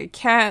happens, like, I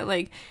can't.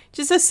 Like,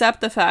 just accept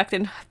the fact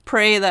and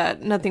pray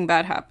that nothing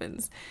bad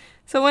happens.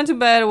 So I went to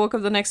bed, woke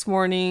up the next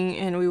morning,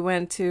 and we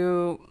went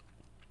to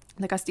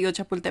the Castillo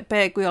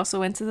Chapultepec. We also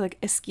went to the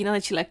Esquina de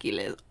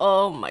Chilaquiles.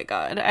 Oh my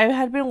god. I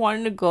had been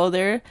wanting to go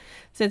there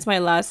since my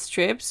last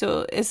trip.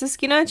 So it's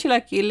Esquina de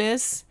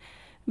Chilaquiles.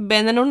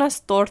 Venden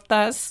unas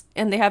tortas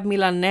and they have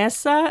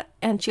milanesa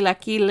and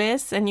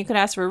chilaquiles, and you could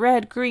ask for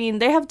red, green.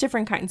 They have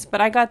different kinds, but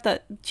I got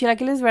the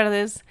chilaquiles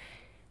verdes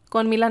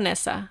con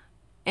milanesa.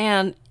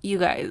 And you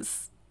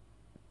guys,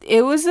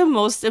 it was the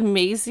most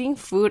amazing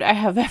food I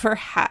have ever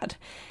had.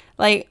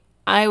 Like,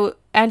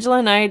 Angela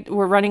and I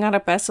were running out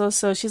of pesos,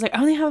 so she's like, I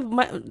only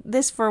have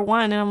this for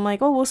one, and I'm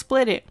like, oh, we'll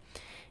split it.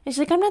 And she's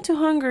like, I'm not too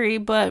hungry,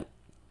 but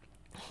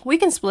we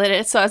can split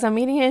it. So as I'm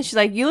eating it, she's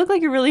like, you look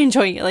like you're really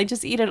enjoying it, like,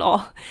 just eat it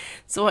all.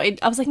 So I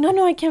was like,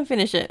 no, I can't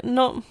finish it.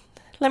 No,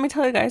 let me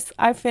tell you guys,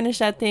 I finished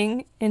that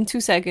thing in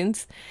 2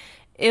 seconds.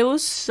 It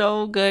was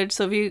so good.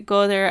 So if you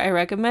go there, I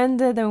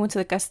recommend it. Then we went to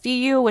the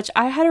Castillo, which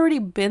I had already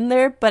been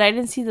there, but I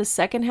didn't see the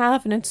second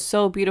half, and it's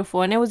so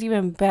beautiful. And it was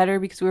even better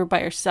because we were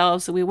by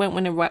ourselves, so we went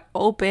when it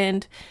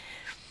opened.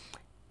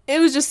 It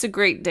was just a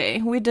great day.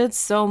 We did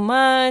so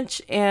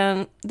much,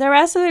 and the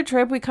rest of the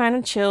trip, we kind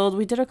of chilled.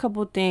 We did a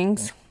couple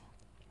things.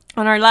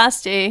 On our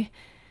last day,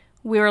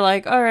 we were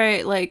like, all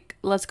right, like,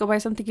 let's go buy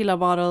some tequila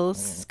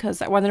bottles,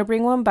 because I wanted to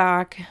bring one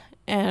back,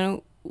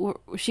 and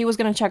she was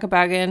going to check a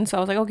bag in, so I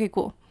was like, okay,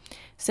 cool,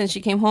 since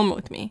she came home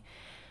with me.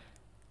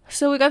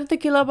 So we got the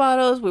tequila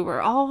bottles. We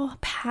were all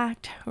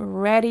packed,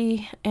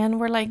 ready, and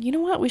we're like, you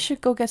know what? We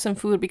should go get some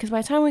food, because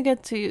by the time we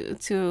get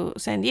to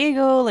San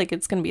Diego, like,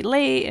 it's going to be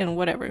late and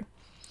whatever.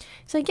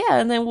 It's like, yeah,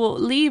 and then we'll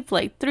leave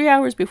like 3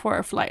 hours before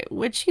our flight,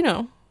 which, you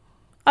know,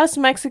 us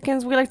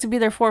Mexicans, we like to be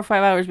there 4 or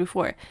 5 hours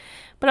before.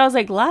 But I was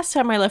like, last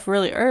time I left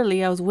really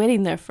early, I was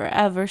waiting there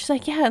forever. She's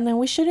like, yeah, and then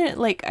we shouldn't,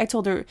 like, I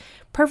told her,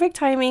 perfect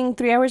timing,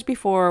 3 hours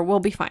before, we'll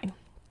be fine.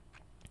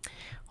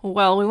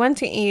 Well, we went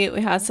to eat.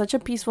 We had such a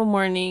peaceful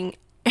morning.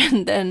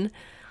 And then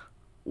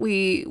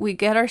we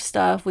get our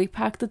stuff. We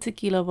pack the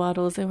tequila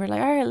bottles. And we're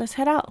like, all right, let's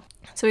head out.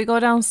 So we go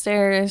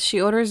downstairs. She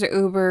orders an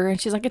Uber.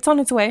 And she's like, it's on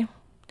its way.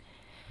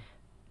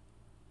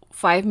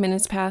 5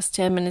 minutes past,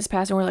 10 minutes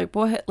past. And we're like,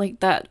 what?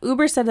 Like, that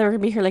Uber said they were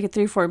going to be here like in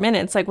 3-4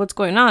 minutes. Like, what's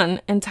going on?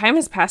 And time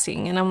is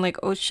passing. And I'm like,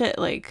 oh, shit.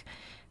 Like,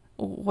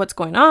 what's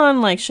going on?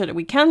 Like, should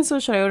we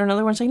cancel? Should I order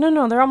another one? She's like,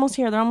 no, they're almost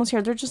here.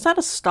 They're just at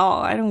a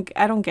stall. I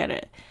don't get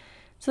it.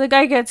 So the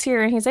guy gets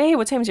here and he's like, hey,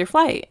 what time is your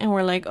flight? And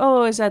we're like,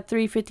 oh, it's at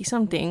 3:50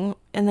 something.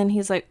 And then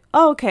he's like,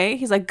 oh, okay.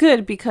 He's like,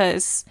 good,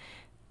 because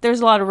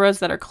there's a lot of roads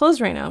that are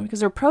closed right now because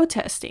they're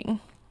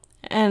protesting.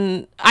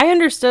 And I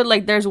understood,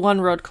 like, there's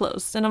one road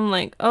closed. And I'm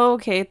like, oh,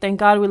 okay, thank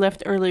God we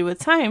left early with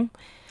time.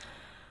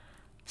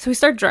 So we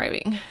start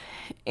driving.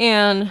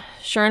 And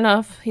sure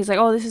enough, he's like,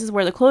 oh, this is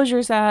where the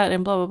closure's at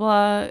and blah, blah,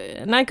 blah.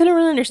 And I couldn't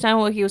really understand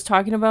what he was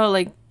talking about.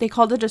 Like, they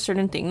called it a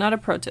certain thing, not a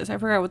protest. I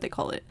forgot what they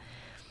call it.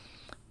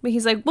 But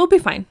he's like, we'll be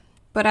fine.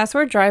 But as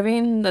we're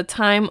driving, the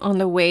time on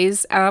the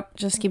Waze app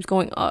just keeps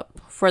going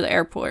up for the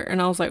airport.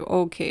 And I was like,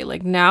 okay,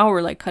 like, now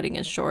we're, like, cutting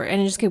it short.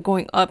 And it just kept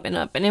going up and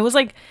up. And it was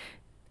like,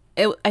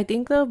 I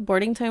think the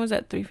boarding time was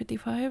at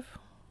 3:55.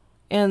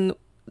 And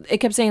it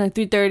kept saying, like,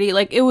 3:30.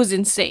 Like, it was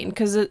insane.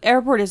 Because the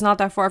airport is not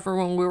that far from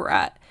when we were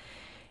at.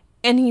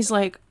 And he's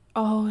like,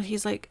 he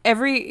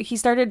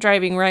started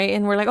driving, right?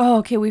 And we're like, oh,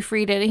 okay, we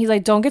freed it. And he's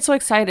like, don't get so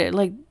excited.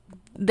 Like,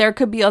 there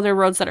could be other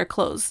roads that are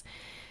closed.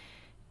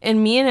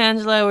 And me and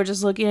Angela were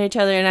just looking at each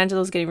other, and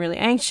Angela was getting really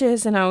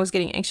anxious, and I was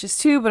getting anxious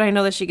too, but I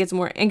know that she gets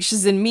more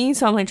anxious than me,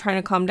 so I'm, like, trying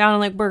to calm down. I'm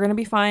like, we're gonna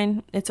be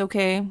fine. It's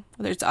okay.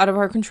 It's out of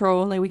our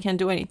control. Like, we can't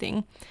do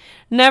anything.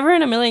 Never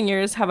in a million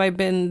years have I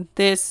been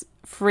this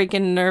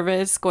freaking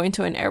nervous going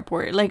to an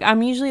airport. Like,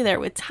 I'm usually there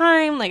with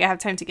time. Like, I have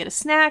time to get a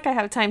snack. I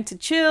have time to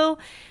chill.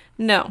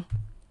 No.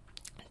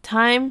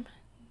 Time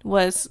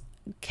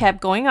kept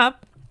going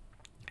up.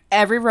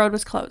 Every road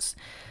was closed.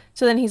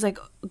 So then he's like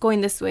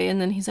going this way,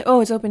 and then he's like, oh,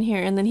 it's open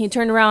here. And then he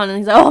turned around and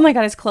he's like, oh my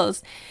God, it's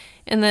closed.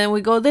 And then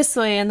we go this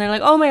way, and they're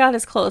like, oh my God,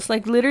 it's closed.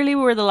 Like, literally,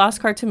 we were the last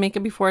car to make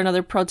it before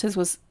another protest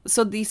was.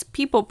 So these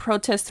people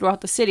protest throughout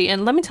the city.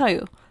 And let me tell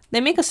you,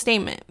 they make a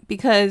statement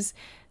because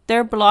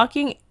they're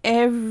blocking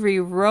every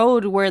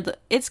road where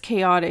it's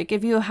chaotic.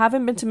 If you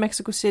haven't been to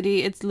Mexico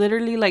City, it's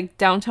literally like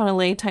downtown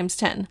LA times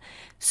 10.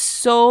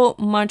 So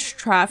much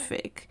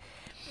traffic.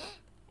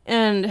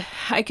 And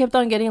I kept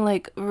on getting,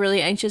 like,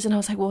 really anxious, and I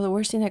was like, well, the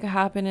worst thing that could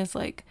happen is,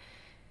 like,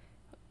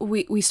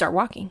 we start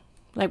walking.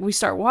 Like, we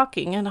start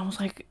walking, and I was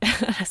like,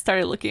 I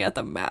started looking at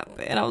the map,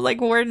 and I was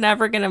like, we're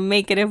never gonna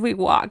make it if we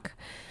walk.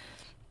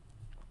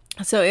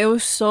 So it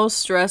was so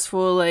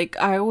stressful. Like,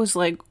 I was,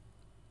 like,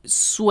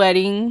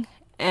 sweating,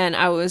 and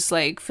I was,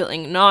 like,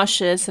 feeling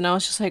nauseous, and I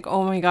was just like,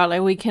 oh my God,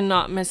 like, we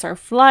cannot miss our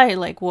flight.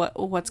 Like,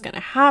 what's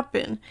gonna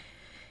happen?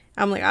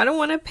 I'm like, I don't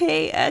want to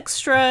pay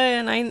extra,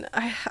 and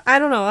I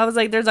don't know. I was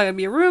like, there's not gonna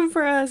be a room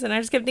for us, and I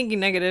just kept thinking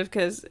negative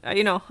because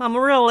I'm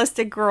a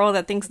realistic girl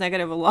that thinks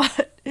negative a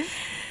lot.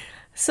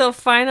 So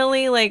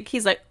finally, like,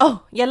 he's like,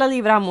 oh, ya la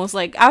libramos.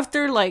 Like,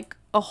 after like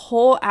a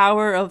whole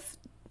hour of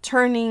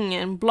turning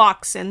and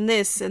blocks and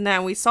this and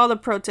that, we saw the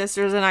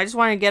protesters, and I just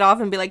wanted to get off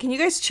and be like, can you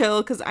guys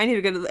chill? Because I need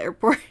to go to the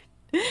airport.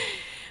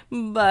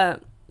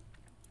 But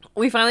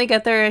we finally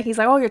get there, and he's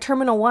like, oh, you're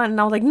Terminal 1. And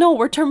I was like, no,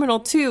 we're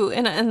Terminal 2.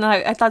 And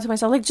I thought to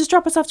myself, like, just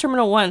drop us off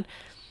Terminal 1.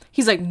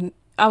 He's like,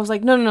 I was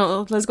like,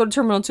 no, let's go to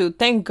Terminal 2.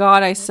 Thank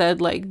God I said,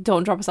 like,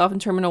 don't drop us off in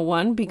Terminal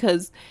 1,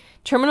 because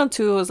Terminal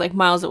 2 was, like,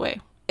 miles away.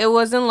 It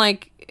wasn't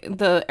like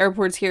the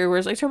airports here where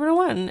it's, like, Terminal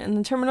 1 and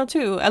then Terminal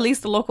 2. At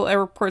least the local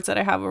airports that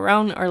I have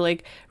around are,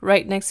 like,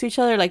 right next to each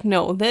other. Like,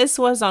 no, this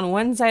was on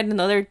one side and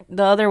the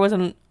other was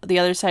on the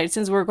other side.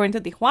 Since we were going to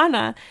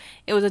Tijuana,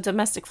 it was a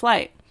domestic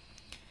flight.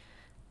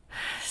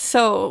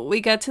 So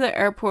we get to the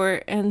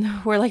airport,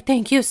 and we're like,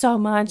 thank you so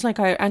much. Like,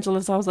 Angela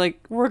was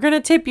like, we're going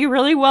to tip you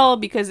really well,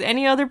 because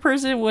any other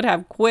person would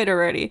have quit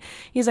already.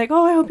 He's like,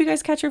 oh, I hope you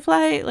guys catch your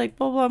flight. Like,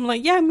 blah, blah. I'm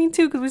like, yeah, me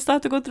too, because we still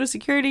have to go through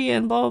security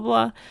and blah, blah,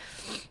 blah.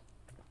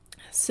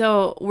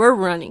 So we're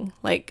running,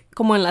 like,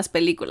 como en las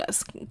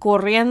películas.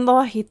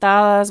 Corriendo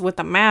agitadas with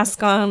a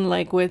mask on,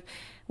 like, with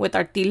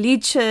our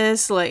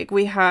tiliches. Like,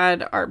 we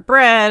had our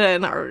bread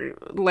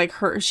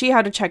and she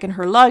had to check in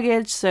her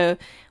luggage. So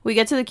we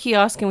get to the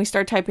kiosk and we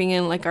start typing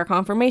in, like, our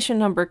confirmation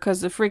number,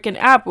 because the freaking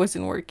app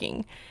wasn't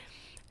working.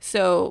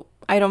 So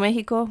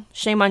Aeromexico,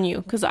 shame on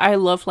you, because I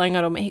love flying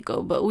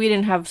Aeromexico, but we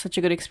didn't have such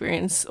a good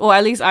experience. Well,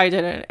 at least I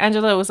didn't.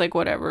 Angela was like,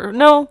 whatever.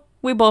 No,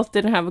 we both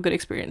didn't have a good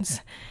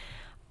experience.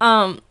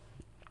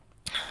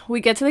 We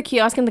get to the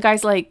kiosk, and the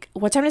guy's like,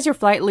 what time does your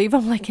flight leave?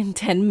 I'm like, in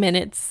 10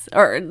 minutes.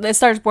 Or it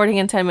starts boarding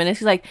in 10 minutes.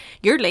 He's like,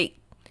 you're late.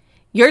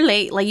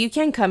 Like, you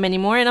can't come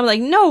anymore. And I'm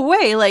like, no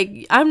way.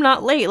 Like, I'm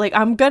not late. Like,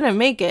 I'm gonna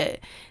make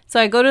it. So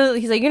I go to,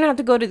 he's like, you're gonna have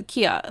to go to the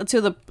kiosk,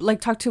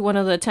 talk to one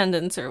of the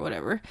attendants or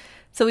whatever.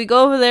 So we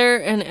go over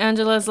there, and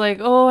Angela's like,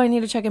 oh, I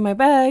need to check in my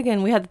bag.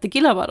 And we had the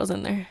tequila bottles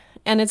in there.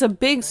 And it's a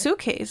big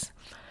suitcase.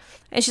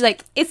 And she's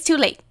like, it's too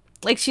late.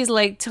 Like, she's,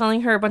 like,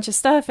 telling her a bunch of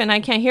stuff, and I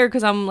can't hear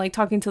because I'm, like,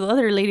 talking to the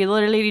other lady. The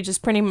other lady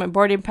just printing my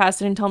boarding pass,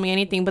 didn't tell me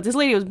anything. But this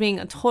lady was being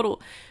a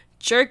total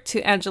jerk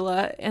to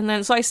Angela. And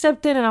then, so I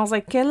stepped in, and I was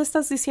like, ¿Qué le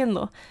estás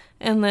diciendo?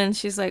 And then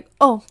she's like,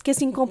 oh, que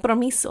sin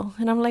compromiso.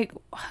 And I'm like,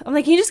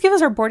 can you just give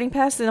us our boarding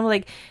pass? And I'm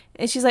like,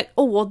 and she's like,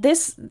 oh, well,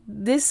 this,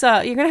 you're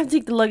going to have to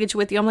take the luggage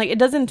with you. I'm like, it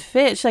doesn't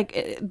fit. She's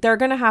like, they're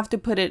going to have to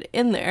put it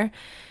in there.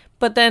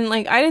 But then,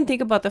 like, I didn't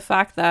think about the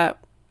fact that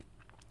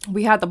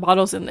we had the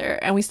bottles in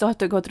there, and we still have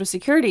to go through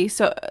security.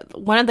 So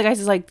one of the guys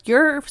is like,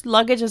 your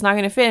luggage is not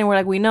going to fit. And we're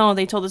like, we know,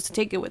 they told us to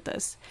take it with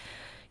us.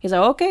 He's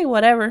like, okay,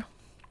 whatever.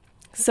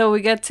 So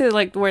we get to,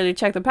 like, where they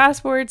check the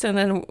passports, and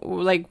then,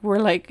 like, we're,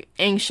 like,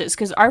 anxious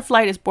because our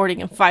flight is boarding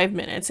in 5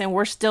 minutes, and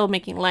we're still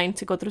making line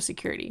to go through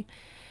security.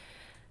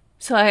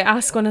 So I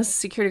asked one of the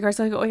security guards,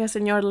 like, oiga,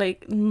 señor,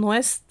 like,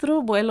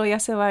 nuestro vuelo ya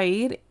se va a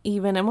ir y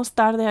venimos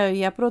tarde,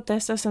 había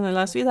protestas en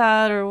la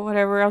ciudad or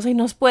whatever. I was like,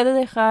 ¿nos puede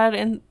dejar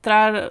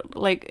entrar,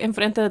 like,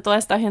 enfrente de toda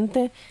esta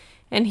gente?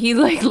 And he,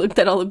 like, looked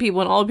at all the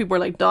people, and all the people were,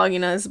 like,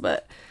 dogging us,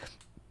 but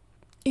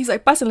he's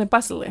like,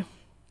 pásale.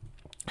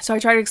 So I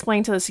tried to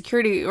explain to the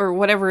security or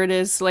whatever it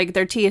is, like,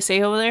 their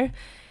TSA over there.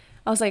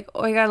 I was like,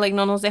 oiga, like,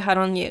 no nos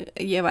dejaron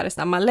llevar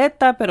esta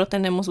maleta, pero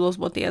tenemos 2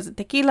 botellas de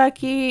tequila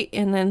aquí.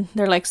 And then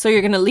they're like, so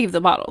you're going to leave the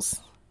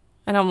bottles?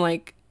 And I'm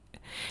like,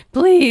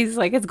 please,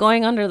 like, it's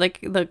going under, like,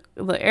 the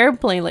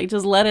airplane, like,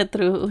 just let it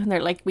through. And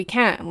they're like, we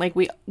can't, like,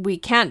 we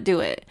can't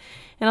do it.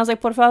 And I was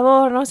like, por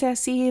favor, no sea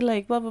así,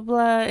 like, blah, blah,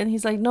 blah. And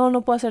he's like, no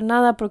puedo hacer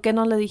nada, ¿por qué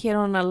no le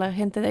dijeron a la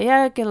gente de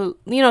allá que,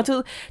 you know,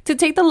 to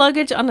take the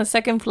luggage on a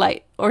second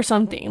flight or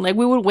something. Like,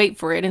 we would wait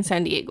for it in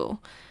San Diego.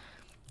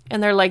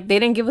 And they're like, they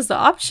didn't give us the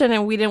option,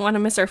 and we didn't want to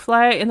miss our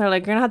flight. And they're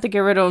like, you're going to have to get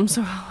rid of them.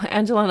 So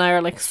Angela and I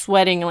are, like,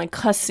 sweating and, like,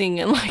 cussing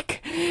and,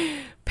 like,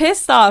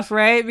 pissed off,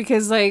 right?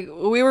 Because, like,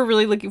 we were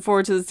really looking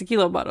forward to the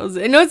tequila bottles.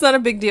 I know it's not a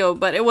big deal,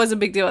 but it was a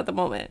big deal at the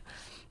moment.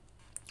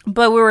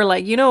 But we were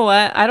like, you know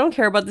what? I don't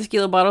care about the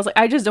tequila bottles. Like,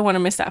 I just don't want to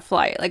miss that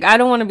flight. Like, I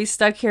don't want to be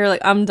stuck here.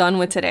 Like, I'm done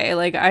with today.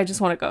 Like, I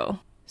just want to go.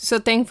 So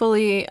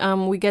thankfully,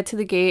 we get to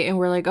the gate, and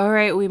we're like, all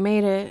right, we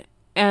made it.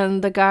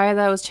 And the guy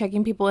that was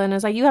checking people in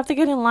is like, you have to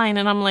get in line.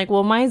 And I'm like,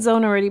 well, my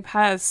zone already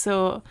passed.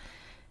 So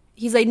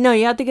he's like, no,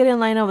 you have to get in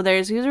line over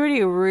there. So he was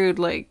already rude,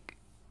 like,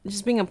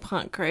 just being a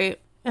punk, right?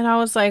 And I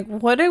was like,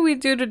 what did we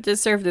do to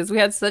deserve this? We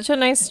had such a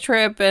nice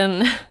trip,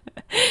 and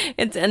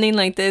it's ending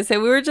like this.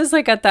 And we were just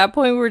like, at that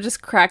point, we were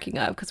just cracking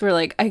up because we're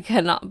like, I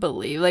cannot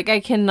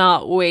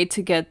wait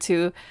to get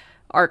to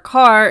our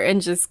car and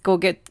just go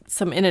get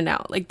some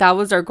In-N-Out. Like, that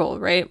was our goal,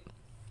 right?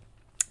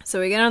 So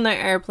we get on the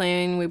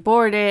airplane, we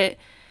board it.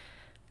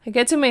 I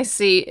get to my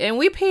seat, and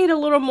we paid a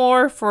little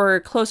more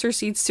for closer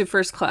seats to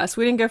first class.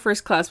 We didn't get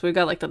first class, we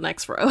got, like, the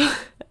next row.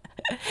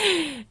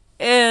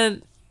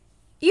 And,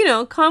 you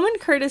know, common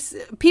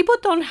courtesy. People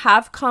don't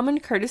have common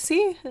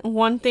courtesy.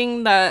 One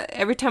thing that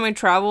every time I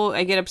travel,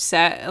 I get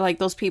upset. Like,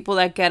 those people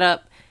that get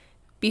up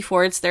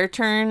before it's their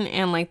turn,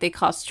 and like they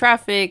cause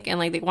traffic, and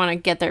like they want to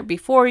get there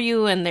before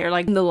you, and they're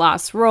like in the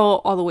last row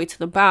all the way to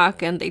the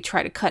back, and they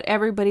try to cut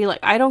everybody.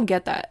 Like, I don't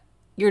get that.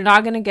 You're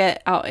not gonna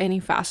get out any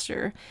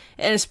faster,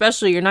 and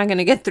especially you're not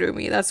gonna get through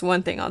me. That's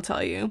one thing I'll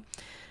tell you.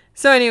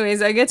 So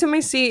anyways, I get to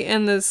my seat,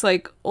 and this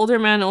like older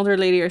man, older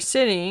lady are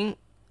sitting.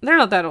 They're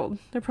not that old.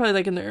 They're probably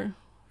like in their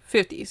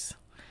 50s.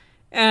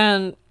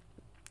 And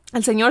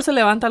el señor se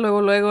levanta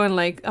luego, and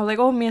like, I was like,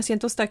 oh, mi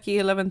asiento está aquí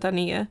en la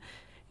ventanilla.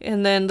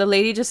 And then the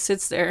lady just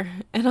sits there.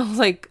 And I was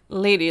like,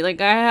 lady,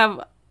 like, I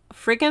have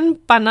freaking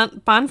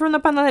pan from the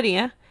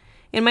panaderia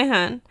in my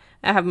hand.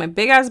 I have my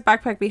big ass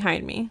backpack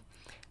behind me.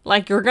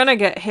 Like, you're gonna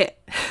get hit.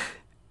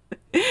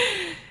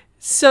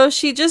 So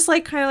she just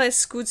like kind of like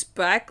scoots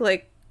back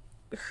like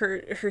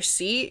her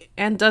seat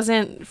and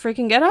doesn't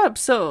freaking get up.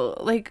 So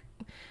like,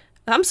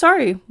 I'm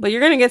sorry, but you're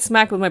gonna get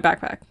smacked with my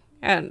backpack.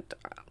 And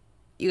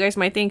you guys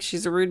might think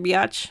she's a rude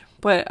biatch,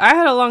 but I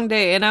had a long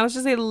day, and I was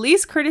just like, the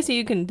least courtesy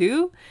you can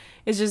do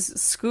is just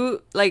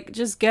scoot, like,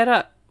 just get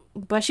up.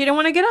 But she didn't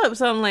want to get up,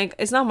 so I'm like,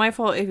 it's not my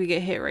fault if you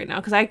get hit right now,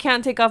 because I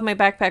can't take off my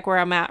backpack where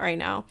I'm at right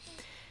now.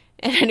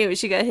 And anyway,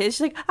 she got hit.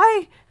 She's like,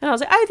 ay. And I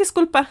was like, ay,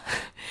 disculpa.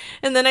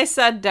 And then I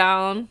sat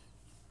down,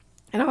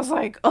 and I was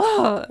like,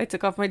 oh, I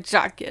took off my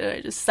jacket, and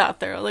I just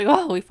sat there. I was like,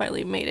 oh, we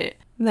finally made it.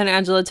 And then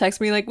Angela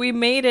texted me, like, we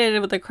made it,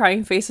 with a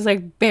crying face. It's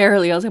like,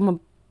 barely. I was like, I'm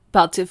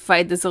about to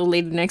fight this old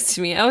lady next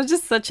to me. I was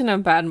just such in a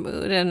bad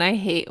mood, and I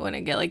hate when I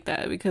get like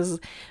that,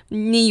 because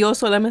ni yo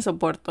sola me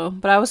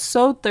soporto. But I was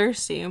so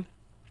thirsty.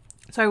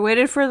 So I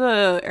waited for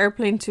the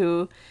airplane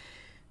to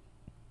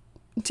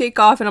take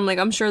off, and I'm like,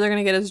 I'm sure they're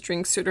gonna get us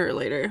drinks sooner or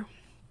later.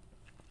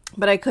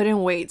 But I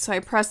couldn't wait, so I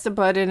pressed the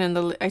button,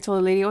 and I told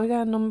the lady,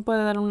 oiga, no me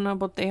puede dar una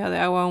botella de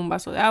agua, un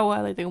vaso de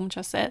agua, like, tengo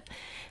mucha sed.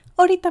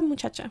 Ahorita,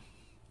 muchacha.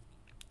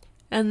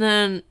 And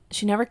then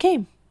she never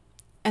came.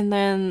 And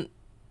then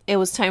it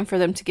was time for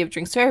them to give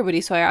drinks to everybody,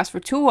 so I asked for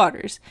 2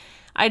 waters.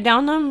 I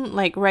downed them,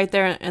 like, right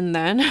there and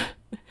then.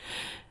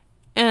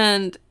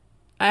 And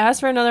I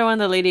asked for another one,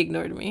 the lady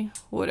ignored me.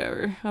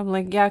 Whatever. I'm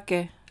like, ya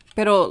que.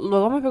 Pero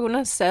luego me pegó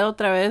una sed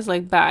otra vez,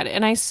 like, bad.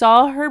 And I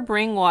saw her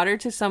bring water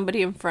to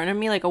somebody in front of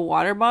me, like a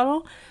water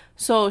bottle.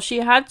 So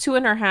she had 2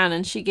 in her hand,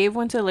 and she gave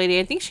one to the lady.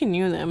 I think she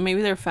knew them.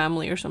 Maybe they're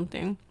family or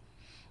something.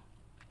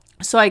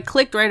 So I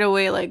clicked right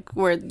away, like,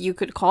 where you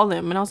could call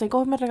them. And I was like,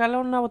 oh, me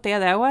regala una botella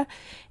de agua.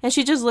 And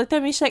she just looked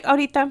at me. She's like,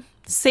 ahorita.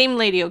 Same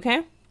lady,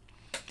 okay?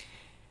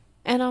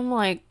 And I'm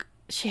like,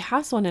 she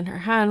has one in her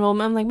hand. Well,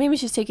 I'm like, maybe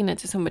she's taking it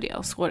to somebody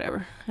else,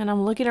 whatever. And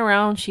I'm looking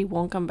around. She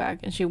won't come back.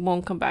 And she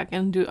won't come back.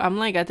 And I'm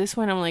like, at this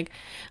point, I'm like,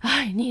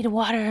 I need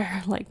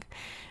water. Like,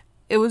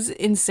 it was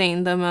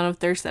insane, the amount of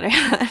thirst that I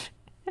had.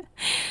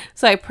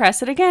 So I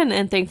pressed it again.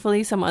 And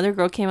thankfully, some other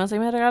girl came. I was like,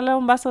 me regala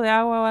un vaso de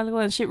agua o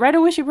algo. And right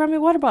away, she brought me a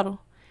water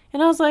bottle.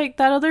 And I was like,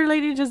 that other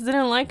lady just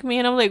didn't like me.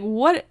 And I'm like,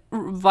 what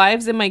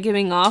vibes am I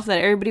giving off that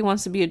everybody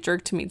wants to be a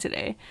jerk to me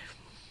today?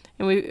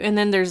 And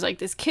then there's like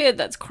this kid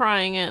that's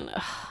crying, and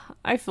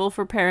I feel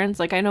for parents.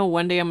 Like, I know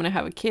one day I'm going to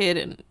have a kid,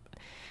 and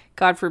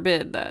God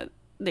forbid that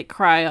they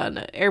cry on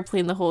an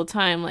airplane the whole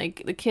time.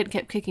 Like, the kid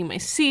kept kicking my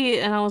seat,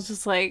 and I was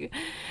just like,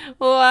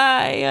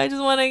 why? I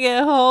just want to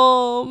get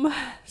home.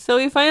 So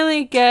we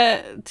finally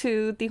get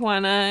to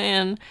Tijuana,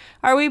 and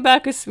our way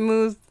back is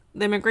smooth.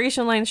 The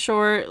immigration line's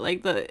short.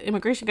 Like, the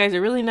immigration guys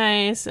are really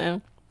nice,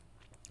 and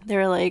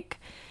they're like,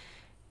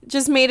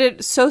 just made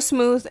it so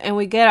smooth. And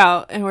we get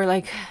out, and we're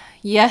like,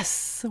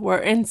 yes, we're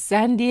in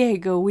San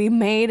Diego. We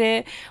made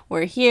it.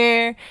 We're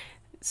here.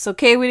 It's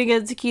okay, we didn't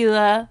get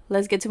tequila.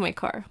 Let's get to my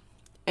car.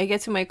 I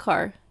get to my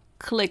car.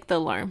 Click the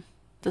alarm.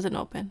 Doesn't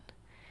open.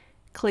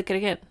 Click it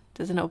again.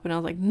 Doesn't open. I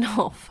was like,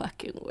 no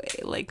fucking way.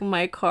 Like,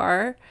 my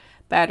car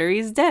battery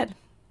is dead.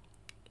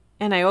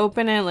 And I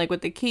open it, like,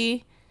 with the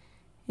key.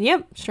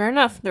 Yep, sure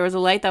enough, there was a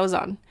light that was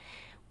on.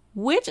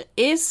 Which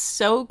is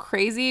so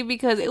crazy,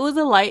 because it was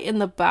a light in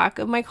the back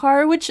of my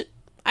car, which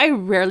I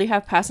rarely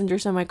have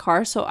passengers in my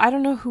car, so I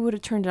don't know who would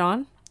have turned it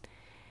on.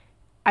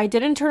 I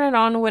didn't turn it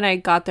on when I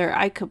got there.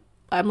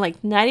 I'm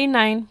like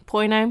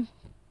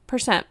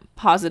 99.9%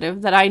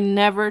 positive that I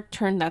never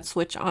turned that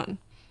switch on.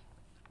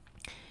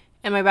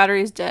 And my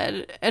battery's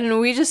dead.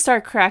 And we just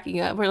start cracking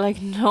up. We're like,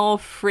 no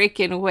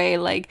freaking way.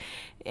 Like,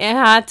 it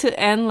had to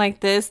end like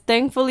this.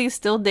 Thankfully,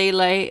 still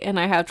daylight, and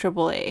I have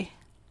AAA.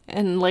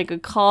 And like a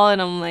call, and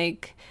I'm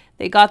like,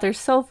 they got there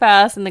so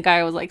fast, and the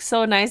guy was like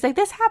so nice. Like,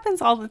 this happens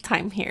all the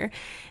time here.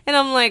 And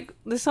I'm like,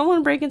 did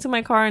someone break into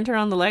my car and turn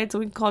on the light so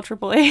we can call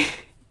AAA?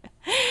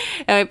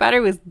 And my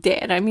battery was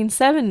dead. I mean,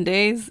 7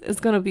 days,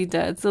 it's gonna be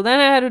dead. So then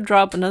I had to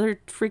drop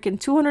another freaking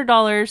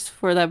 $200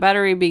 for that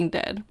battery being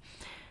dead.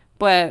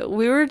 But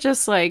we were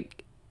just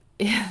like,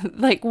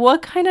 like,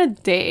 what kind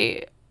of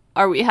day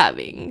are we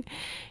having?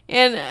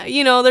 And,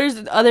 you know,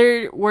 there's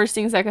other worse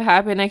things that could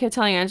happen. I kept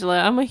telling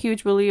Angela, I'm a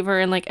huge believer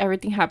in, like,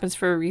 everything happens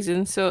for a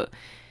reason. So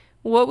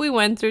what we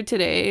went through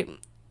today,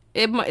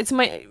 it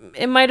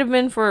might have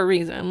been for a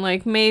reason.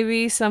 Like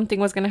maybe something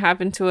was gonna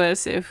happen to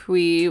us if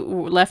we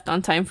left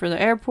on time for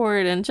the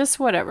airport and just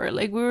whatever.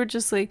 Like we were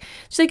just like,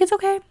 she's like, it's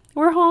okay,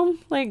 we're home.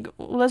 Like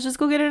let's just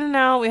go get in and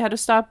out. We had to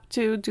stop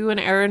to do an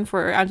errand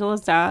for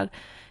Angela's dad,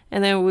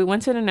 and then we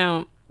went to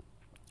In-N-Out.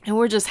 And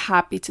we're just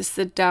happy to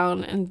sit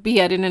down and be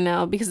at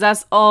In-N-Out because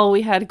that's all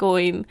we had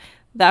going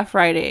that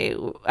Friday.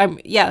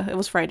 Yeah, it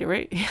was Friday,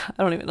 right?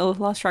 I don't even know. I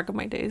lost track of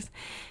my days.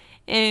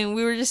 And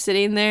we were just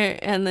sitting there,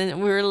 and then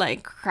we were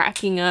like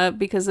cracking up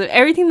because of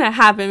everything that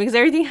happened, because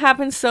everything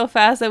happened so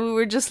fast that we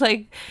were just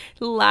like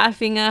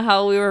laughing at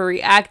how we were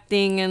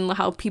reacting and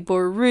how people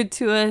were rude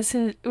to us.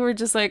 And we were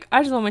just like,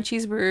 I just want my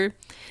cheeseburger.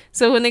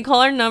 So when they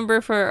call our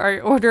number for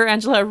our order,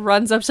 Angela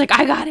runs up. She's like,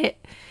 I got it.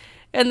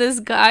 And these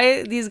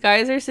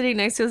guys are sitting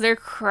next to us. They're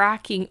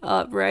cracking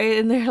up, right?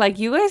 And they're like,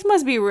 you guys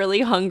must be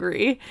really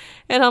hungry.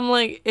 And I'm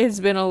like, it's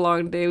been a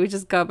long day. We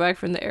just got back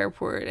from the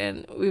airport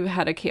and we've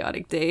had a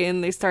chaotic day.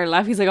 And they started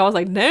laughing. I was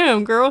like,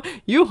 damn, girl,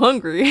 you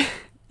hungry?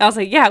 I was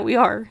like, yeah, we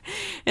are.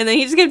 And then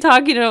he just kept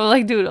talking and I was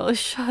like, dude, oh,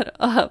 shut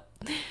up.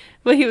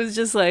 But he was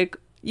just like,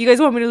 you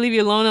guys want me to leave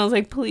you alone? I was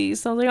like,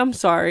 please. I was like, I'm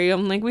sorry.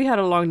 I'm like, we had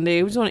a long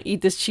day. We just want to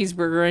eat this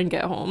cheeseburger and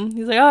get home.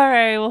 He's like, all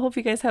right, well, hope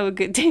you guys have a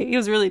good day. He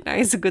was really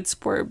nice, a good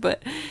sport,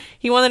 but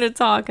he wanted to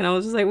talk. And I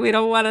was just like, we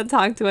don't want to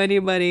talk to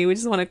anybody. We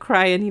just want to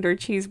cry and eat our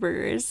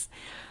cheeseburgers.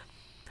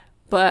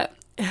 But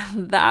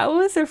that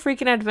was a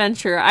freaking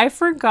adventure. I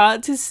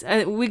forgot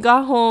to, we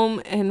got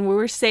home and we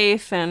were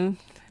safe, and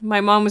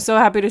my mom was so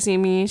happy to see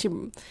me.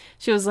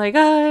 She was like,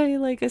 ay,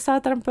 like,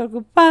 estaba tan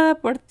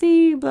preocupada por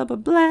ti, blah, blah,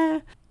 blah.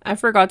 I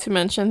forgot to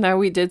mention that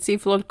we did see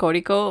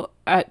Folclórico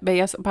at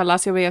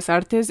Palacio Bellas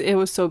Artes. It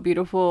was so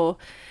beautiful.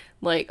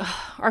 Like,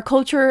 our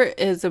culture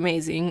is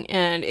amazing.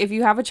 And if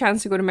you have a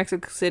chance to go to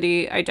Mexico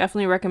City, I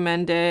definitely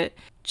recommend it.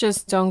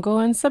 Just don't go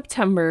in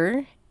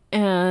September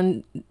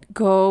and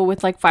go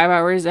with like 5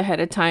 hours ahead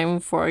of time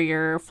for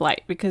your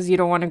flight, because you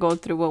don't want to go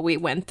through what we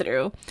went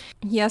through.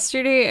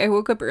 Yesterday, I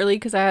woke up early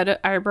because I had an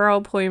eyebrow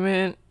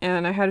appointment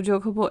and I had to do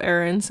a couple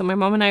errands. So my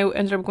mom and I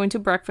ended up going to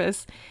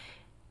breakfast.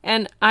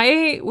 And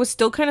I was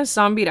still kind of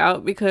zombied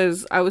out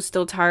because I was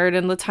still tired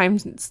and the time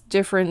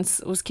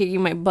difference was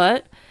kicking my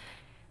butt.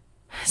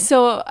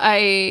 So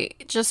I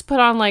just put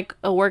on like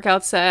a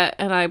workout set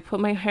and I put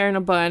my hair in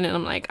a bun and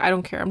I'm like, I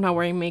don't care, I'm not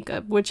wearing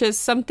makeup, which is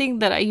something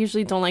that I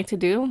usually don't like to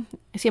do.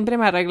 Siempre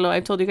me arreglo.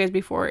 I've told you guys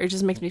before, it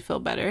just makes me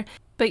feel better.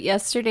 But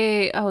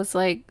yesterday I was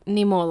like,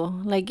 ni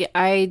modo. Like,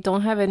 I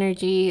don't have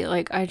energy.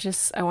 Like, I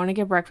want to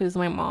get breakfast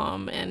with my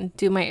mom and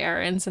do my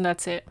errands and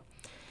that's it.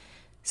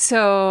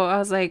 So I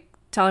was like,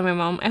 telling my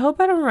mom, I hope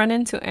I don't run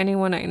into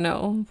anyone I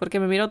know, porque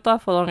me miro toda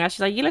fodonga.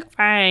 She's like, you look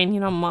fine. You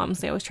know,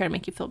 moms, they always try to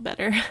make you feel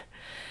better.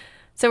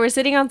 So we're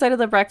sitting outside of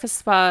the breakfast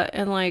spot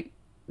and like,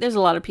 there's a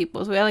lot of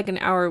people. So we had like an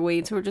hour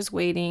wait. So we're just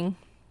waiting.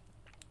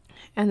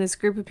 And this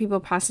group of people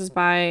passes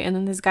by and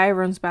then this guy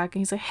runs back and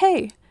he's like,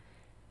 hey,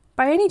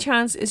 by any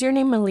chance, is your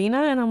name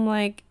Melina? And I'm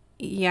like,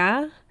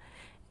 yeah.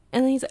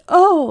 And then he's like,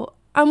 oh,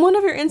 I'm one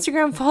of your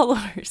Instagram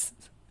followers.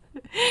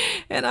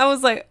 And I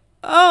was like,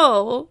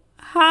 oh,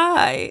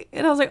 hi.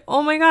 And I was like,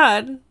 oh my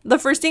god. The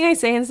first thing I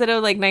say instead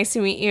of like, nice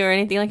to meet you or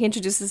anything, like, he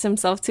introduces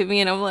himself to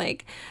me and I'm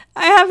like,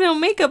 I have no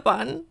makeup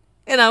on.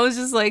 And I was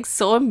just like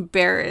so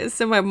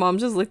embarrassed. And my mom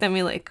just looked at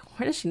me like,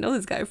 where does she know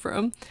this guy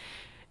from?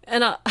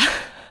 And I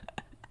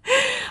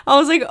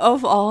was like,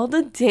 of all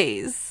the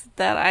days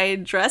that I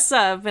dress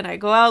up and I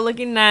go out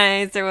looking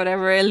nice or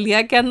whatever, el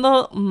día que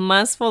ando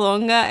más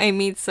fodonga, I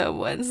meet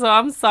someone. So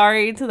I'm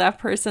sorry to that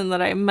person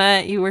that I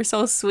met. You were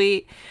so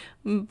sweet.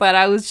 But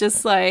I was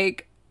just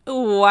like,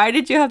 why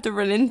did you have to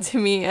run into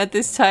me at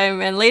this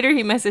time? And later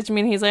he messaged me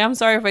and he's like, I'm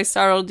sorry if I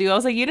startled you. I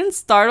was like, you didn't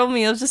startle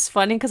me. It was just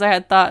funny because I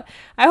had thought,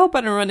 I hope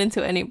I don't run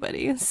into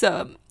anybody.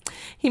 So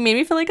he made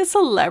me feel like a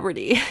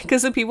celebrity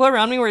because the people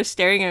around me were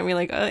staring at me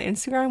like,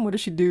 Instagram, what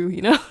does she do?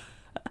 You know?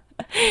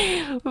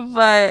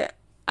 But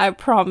I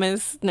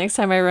promise next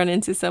time I run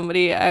into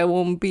somebody, I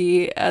won't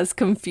be as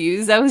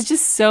confused. I was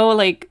just so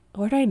like,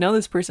 where do I know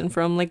this person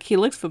from? Like, he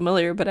looks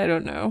familiar, but I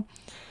don't know.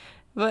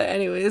 But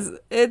anyways,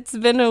 it's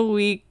been a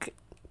week.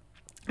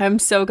 I'm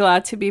so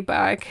glad to be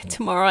back.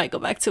 Tomorrow I go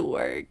back to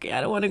work.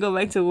 I don't want to go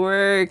back to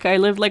work. I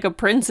lived like a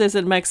princess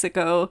in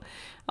Mexico.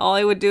 All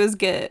I would do is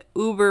get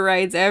Uber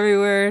rides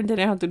everywhere.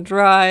 Didn't have to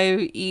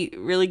drive, eat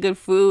really good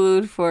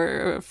food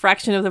for a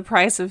fraction of the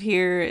price of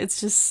here.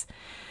 It's just,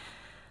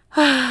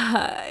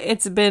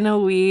 it's been a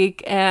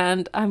week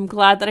and I'm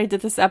glad that I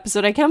did this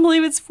episode. I can't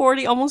believe it's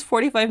almost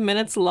 45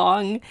 minutes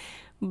long.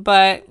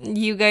 But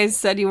you guys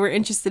said you were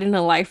interested in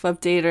a life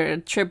update or a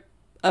trip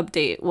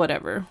update,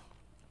 whatever.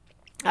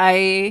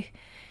 I'm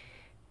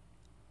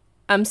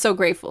so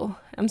grateful.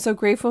 I'm so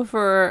grateful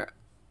for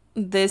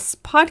this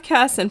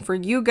podcast and for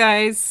you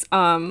guys.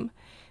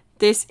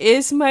 This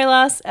is my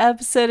last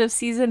episode of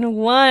season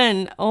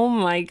 1. Oh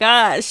my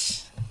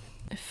gosh.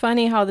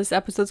 Funny how this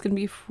episode's gonna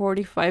be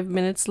 45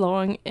 minutes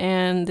long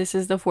and this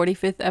is the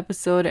 45th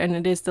episode and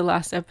it is the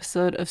last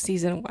episode of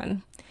season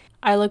 1.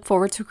 I look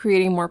forward to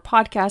creating more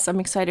podcasts. I'm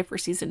excited for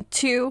season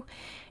 2.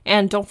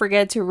 And don't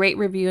forget to rate,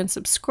 review, and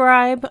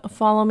subscribe.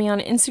 Follow me on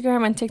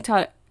Instagram and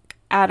TikTok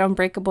at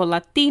Unbreakable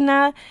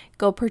Latina.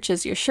 Go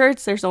purchase your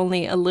shirts. There's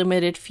only a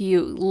limited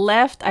few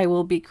left. I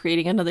will be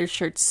creating another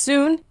shirt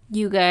soon.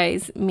 You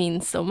guys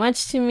mean so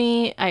much to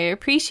me. I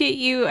appreciate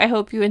you. I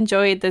hope you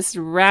enjoyed this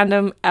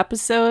random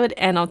episode,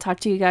 and I'll talk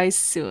to you guys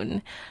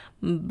soon.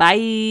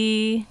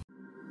 Bye.